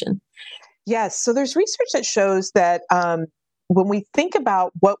affirmation? Yes. So there's research that shows that when we think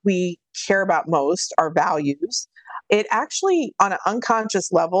about what we care about most, our values, it actually, on an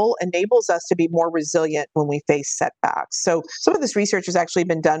unconscious level, enables us to be more resilient when we face setbacks. So some of this research has actually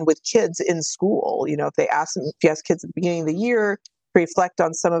been done with kids in school. If you ask kids at the beginning of the year to reflect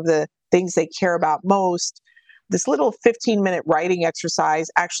on some of the things they care about most, this little 15-minute writing exercise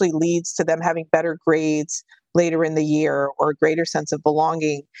actually leads to them having better grades later in the year, or a greater sense of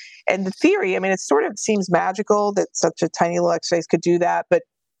belonging. And the theory, it sort of seems magical that such a tiny little exercise could do that, but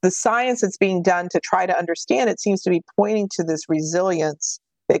the science that's being done to try to understand it seems to be pointing to this resilience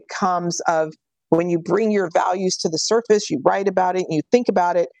that comes of when you bring your values to the surface, you write about it and you think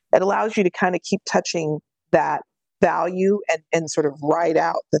about it, it allows you to kind of keep touching that value and sort of write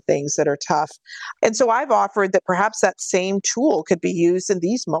out the things that are tough. And so I've offered that perhaps that same tool could be used in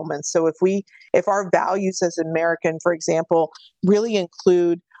these moments. So if our values as American, for example, really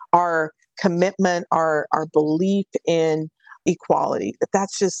include our commitment, our belief in equality,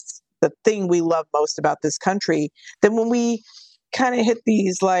 that's just the thing we love most about this country, then when we kind of hit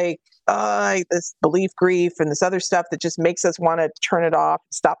these like this belief grief and this other stuff that just makes us want to turn it off,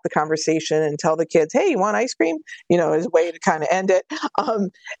 stop the conversation and tell the kids, hey, you want ice cream? As a way to kind of end it.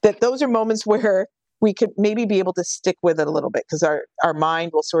 That those are moments where we could maybe be able to stick with it a little bit because our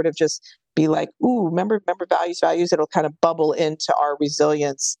mind will sort of just be like, ooh, remember values. It'll kind of bubble into our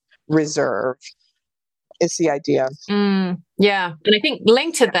resilience reserve is the idea. Yeah. And I think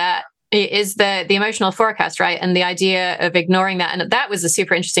linked to that is the emotional forecast, right? And the idea of ignoring that. And that was a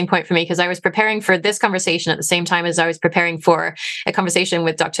super interesting point for me because I was preparing for this conversation at the same time as I was preparing for a conversation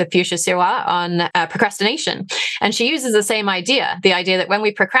with Dr. Fuchsia Siwa on procrastination. And she uses the same idea, the idea that when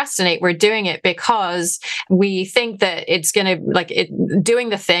we procrastinate, we're doing it because we think that it's going to, doing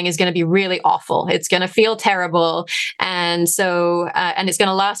the thing is going to be really awful. It's going to feel terrible. And so, and it's going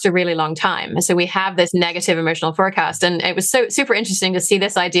to last a really long time. And so we have this negative emotional forecast. And it was so super interesting to see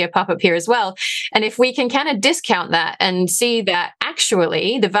this idea pop up here as well. And if we can kind of discount that and see that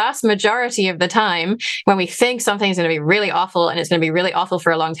actually the vast majority of the time when we think something's going to be really awful and it's going to be really awful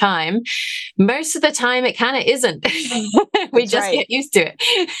for a long time, most of the time it kind of isn't. We just get used to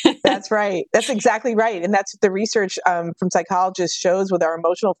it. That's right. That's exactly right. And that's what the research from psychologists shows with our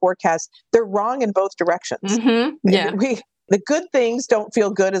emotional forecast. They're wrong in both directions. Mm-hmm. Yeah. The good things don't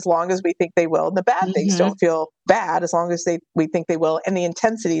feel good as long as we think they will. And the bad things don't feel bad as long as we think they will. And the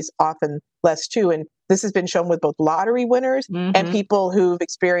intensity is often less too. And this has been shown with both lottery winners and people who've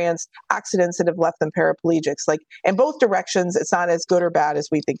experienced accidents that have left them paraplegics. Like in both directions, it's not as good or bad as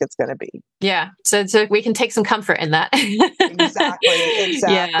we think it's going to be. Yeah. So we can take some comfort in that. Exactly.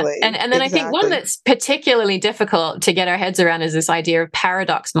 Yeah. And then I think one that's particularly difficult to get our heads around is this idea of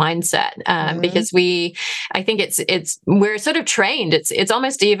paradox mindset, because I think we're sort of trained. It's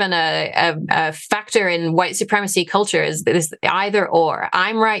almost even a factor in white supremacy culture is this either or.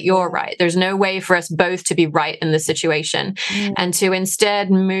 I'm right, you're right. There's no way for us both to be right in this situation, and to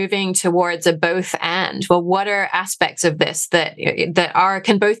instead moving towards a both and. Well, what are aspects of this that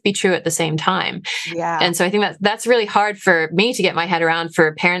can both be true at the same time? Yeah. And so I think that's really hard for me to get my head around,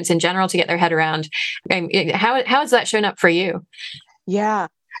 for parents in general to get their head around. How has that shown up for you? Yeah.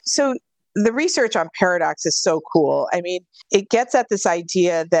 So the research on paradox is so cool. I mean, it gets at this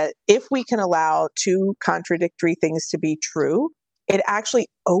idea that if we can allow two contradictory things to be true, it actually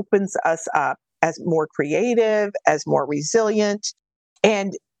opens us up as more creative, as more resilient.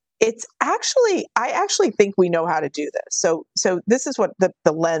 And I actually think we know how to do this. So this is what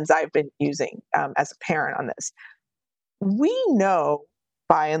the lens I've been using as a parent on this. We know,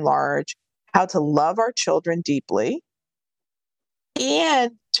 by and large, how to love our children deeply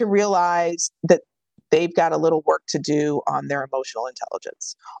and to realize that they've got a little work to do on their emotional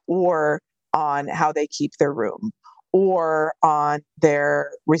intelligence or on how they keep their room or on their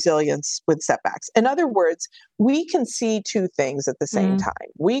resilience with setbacks. In other words, we can see two things at the same time.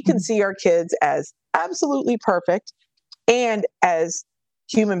 We can see our kids as absolutely perfect and as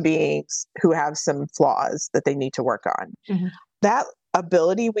human beings who have some flaws that they need to work on. That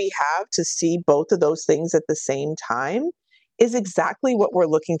ability we have to see both of those things at the same time is exactly what we're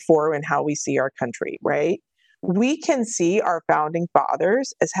looking for in how we see our country, right? We can see our founding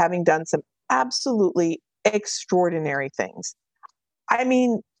fathers as having done some absolutely extraordinary things. I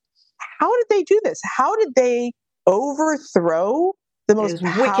mean, how did they do this? How did they overthrow the most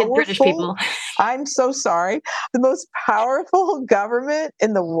wicked British people? I'm so sorry. The most powerful government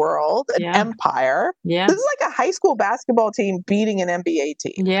in the world, an empire. Yeah. This is like a high school basketball team beating an NBA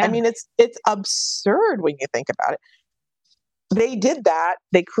team. Yeah. I mean, it's absurd when you think about it. They did that.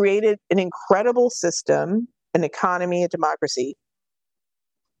 They created an incredible system, an economy, a democracy.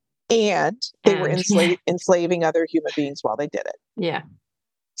 And they were enslaving other human beings while they did it. Yeah.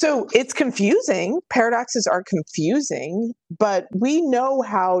 So it's confusing. Paradoxes are confusing, but we know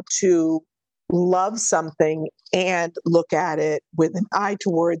how to love something and look at it with an eye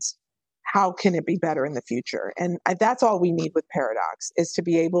towards how can it be better in the future. And that's all we need with paradox, is to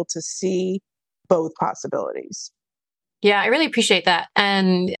be able to see both possibilities. Yeah, I really appreciate that.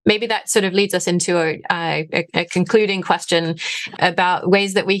 And maybe that sort of leads us into a concluding question about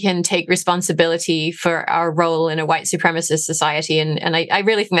ways that we can take responsibility for our role in a white supremacist society. And I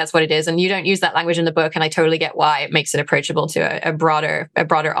really think that's what it is. And you don't use that language in the book, and I totally get why. It makes it approachable to a broader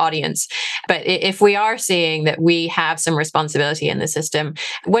audience. But if we are seeing that we have some responsibility in the system,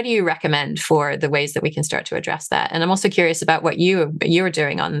 what do you recommend for the ways that we can start to address that? And I'm also curious about what you're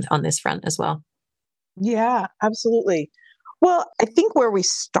doing on this front as well. Yeah, absolutely. Well, I think where we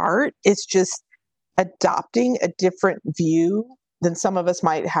start is just adopting a different view than some of us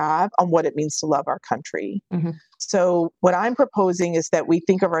might have on what it means to love our country. Mm-hmm. So what I'm proposing is that we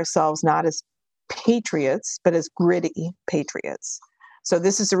think of ourselves not as patriots, but as gritty patriots. So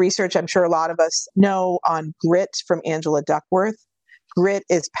this is the research I'm sure a lot of us know on grit from Angela Duckworth. Grit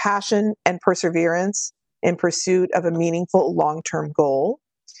is passion and perseverance in pursuit of a meaningful long-term goal.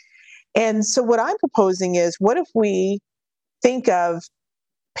 And so what I'm proposing is, what if we think of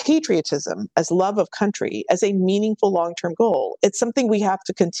patriotism as love of country as a meaningful long-term goal? It's something we have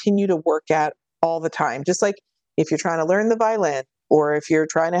to continue to work at all the time. Just like if you're trying to learn the violin, or if you're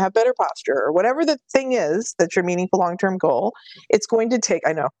trying to have better posture, or whatever the thing is that's your meaningful long-term goal, it's going to take,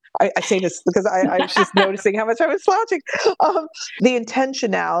 I know, I say this because I was just noticing how much I was slouching. The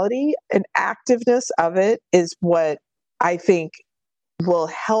intentionality and activeness of it is what I think will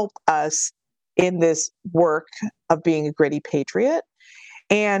help us in this work of being a gritty patriot.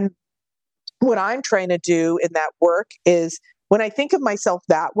 And what I'm trying to do in that work is, when I think of myself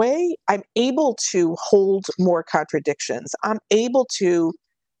that way, I'm able to hold more contradictions. I'm able to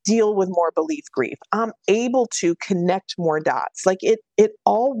deal with more belief grief. I'm able to connect more dots. Like it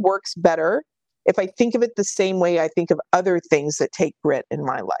all works better if I think of it the same way I think of other things that take grit in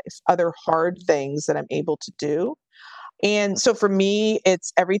my life, other hard things that I'm able to do. And so for me,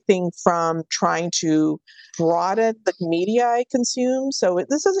 it's everything from trying to broaden the media I consume. So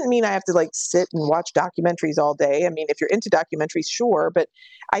this doesn't mean I have to like sit and watch documentaries all day. I mean, if you're into documentaries, sure. But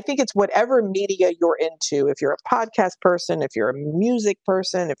I think it's whatever media you're into. If you're a podcast person, if you're a music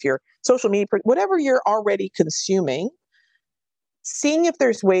person, if you're social media, whatever you're already consuming, seeing if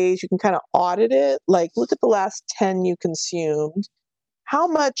there's ways you can kind of audit it. Like, look at the last 10 you consumed. How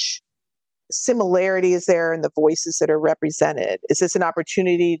much similarity is there in the voices that are represented? Is this an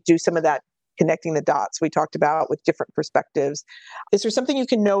opportunity to do some of that connecting the dots we talked about with different perspectives? Is there something you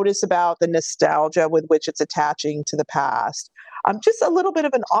can notice about the nostalgia with which it's attaching to the past? Just a little bit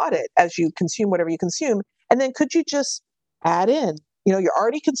of an audit as you consume whatever you consume. And then could you just add in, you're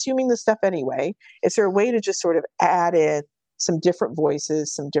already consuming this stuff anyway. Is there a way to just sort of add in some different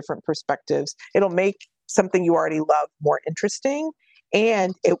voices, some different perspectives? It'll make something you already love more interesting,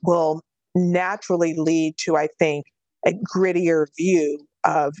 and it will naturally lead to, I think, a grittier view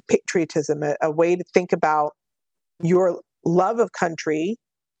of patriotism, a way to think about your love of country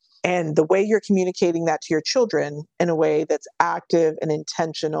and the way you're communicating that to your children in a way that's active and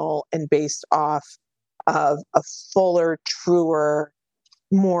intentional and based off of a fuller, truer,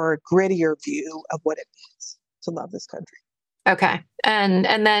 more grittier view of what it means to love this country. Okay.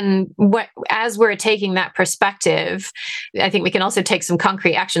 And then as we're taking that perspective, I think we can also take some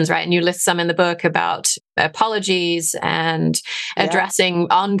concrete actions, right? And you list some in the book about apologies and addressing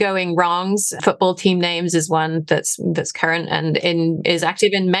ongoing wrongs. Football team names is one that's current and is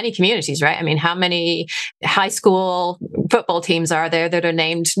active in many communities, right? I mean, how many high school football teams are there that are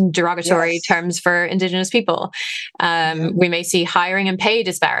named derogatory terms for Indigenous people? We may see hiring and pay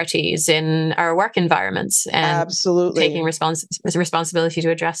disparities in our work environments, and absolutely taking responsibility to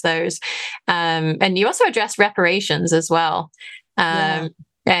address those. And you also address reparations as well.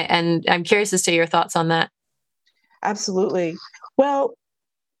 And I'm curious as to your thoughts on that. Absolutely. Well,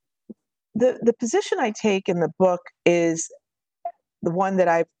 the position I take in the book is the one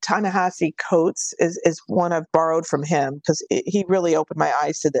that Ta-Nehisi Coates is one I've borrowed from him, because he really opened my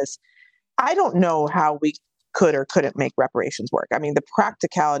eyes to this. I don't know how we could or couldn't make reparations work. I mean, the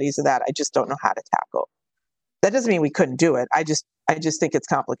practicalities of that, I just don't know how to tackle. That doesn't mean we couldn't do it. I just think it's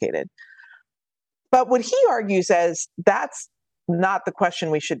complicated. But what he argues is that's not the question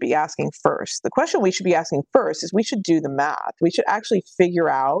we should be asking first. The question we should be asking first is we should do the math. We should actually figure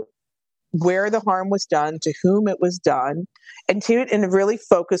out where the harm was done, to whom it was done, and do it in a really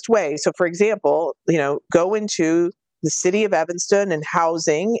focused way. So, for example, go into the city of Evanston and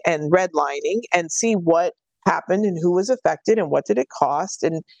housing and redlining and see what happened and who was affected and what did it cost,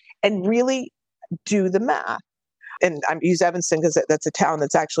 and really do the math. And I use Evanston because that's a town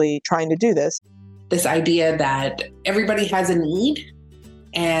that's actually trying to do this. This idea that everybody has a need,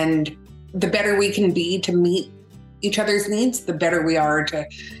 and the better we can be to meet each other's needs, the better we are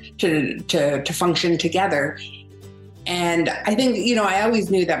to function together. And I think, I always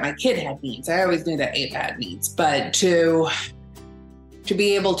knew that my kid had needs. I always knew that Ava had needs. But to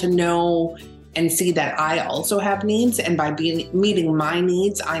be able to know and see that I also have needs, and by meeting my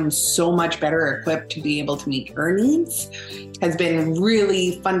needs, I'm so much better equipped to be able to meet her needs, has been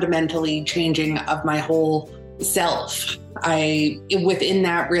really fundamentally changing of my whole self. I, within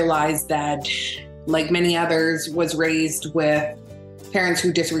that, realized that, like many others, was raised with parents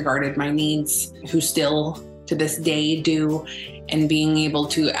who disregarded my needs, who still to this day do, and being able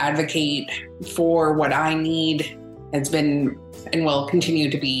to advocate for what I need has been and will continue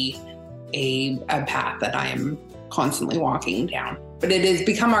to be a path that I am constantly walking down. But it has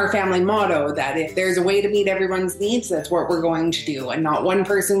become our family motto that if there's a way to meet everyone's needs, that's what we're going to do. And not one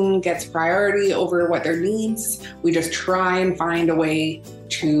person gets priority over what their needs. We just try and find a way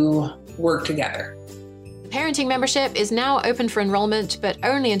to work together. Parenting membership is now open for enrollment, but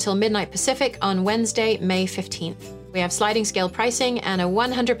only until midnight Pacific on Wednesday, May 15th. We have sliding scale pricing and a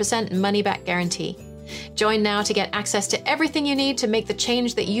 100% money-back guarantee. Join now to get access to everything you need to make the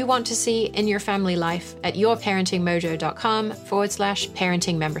change that you want to see in your family life at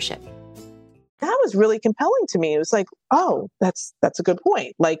yourparentingmojo.com/parenting membership. That was really compelling to me. It was like, oh, that's a good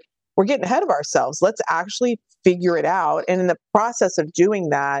point. Like, we're getting ahead of ourselves. Let's actually figure it out. And in the process of doing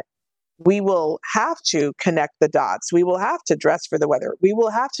that, we will have to connect the dots. We will have to dress for the weather. We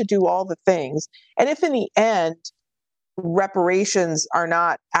will have to do all the things. And if in the end, reparations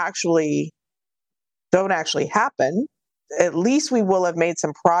don't actually happen, at least we will have made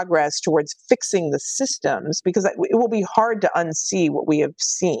some progress towards fixing the systems, because it will be hard to unsee what we have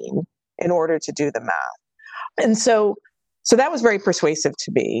seen in order to do the math. And so that was very persuasive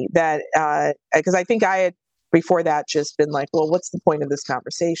to me, that because I think I had before that just been like, well, what's the point of this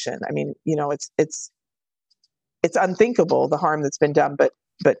conversation? I mean, it's unthinkable, the harm that's been done, but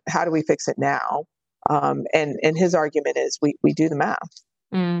how do we fix it now? And his argument is we do the math.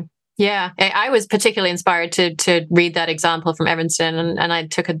 Mm. Yeah, I was particularly inspired to read that example from Evanston, and I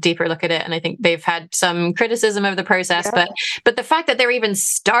took a deeper look at it. And I think they've had some criticism of the process, but the fact that they're even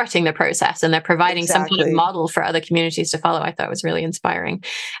starting the process and they're providing some kind of model for other communities to follow, I thought was really inspiring.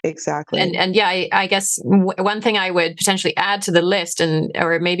 Exactly. And yeah, I guess one thing I would potentially add to the list,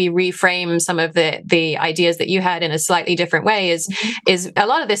 or maybe reframe some of the ideas that you had in a slightly different way, is a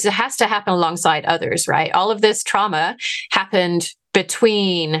lot of this has to happen alongside others, right? All of this trauma happened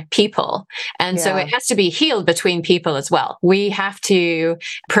between people. And so it has to be healed between people as well. We have to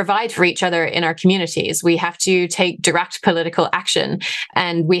provide for each other in our communities. We have to take direct political action,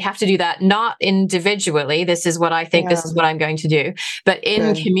 and we have to do that not individually. This is what I think, this is what I'm going to do, but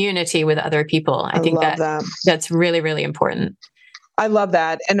in community with other people. I think that's really, really important. I love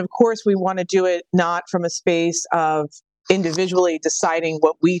that. And of course, we want to do it not from a space of individually deciding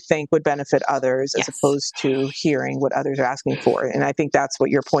what we think would benefit others, as opposed to hearing what others are asking for. And I think that's what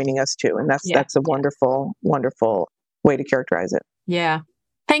you're pointing us to. And that's a wonderful, wonderful way to characterize it. Yeah.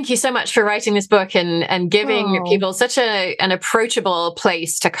 Thank you so much for writing this book and giving people such an approachable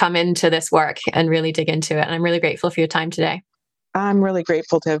place to come into this work and really dig into it. And I'm really grateful for your time today. I'm really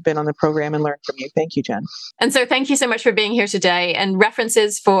grateful to have been on the program and learned from you. Thank you, Jen. And so thank you so much for being here today, and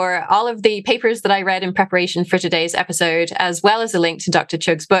references for all of the papers that I read in preparation for today's episode, as well as a link to Dr.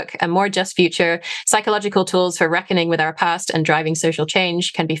 Chugh's book, A More Just Future, Psychological Tools for Reckoning with Our Past and Driving Social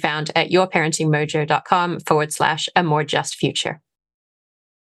Change, can be found at yourparentingmojo.com/a more just future.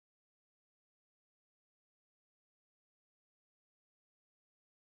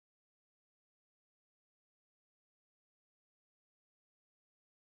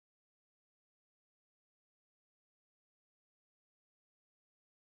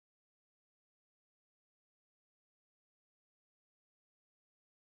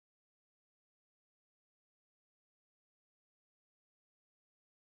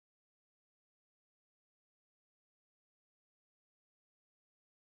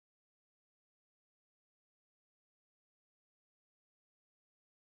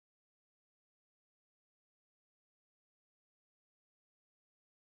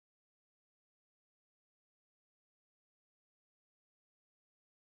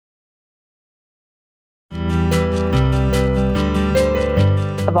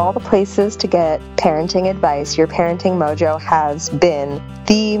 Of all the places to get parenting advice, Your Parenting Mojo has been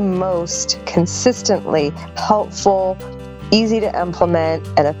the most consistently helpful, easy to implement,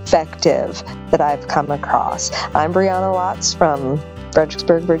 and effective that I've come across. I'm Brianna Watts from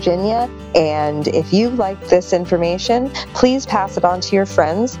Fredericksburg, Virginia, and if you like this information, please pass it on to your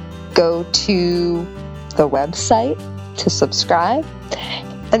friends. Go to the website to subscribe,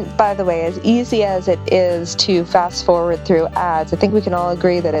 And by the way, as easy as it is to fast forward through ads, I think we can all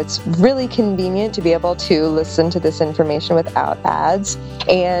agree that it's really convenient to be able to listen to this information without ads,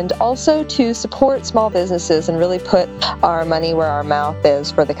 and also to support small businesses and really put our money where our mouth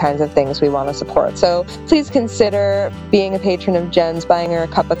is for the kinds of things we want to support. So please consider being a patron of Jen's, buying her a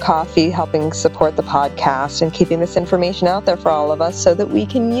cup of coffee, helping support the podcast, and keeping this information out there for all of us so that we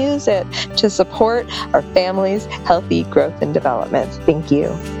can use it to support our family's healthy growth and development. Thank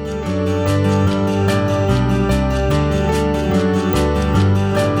you.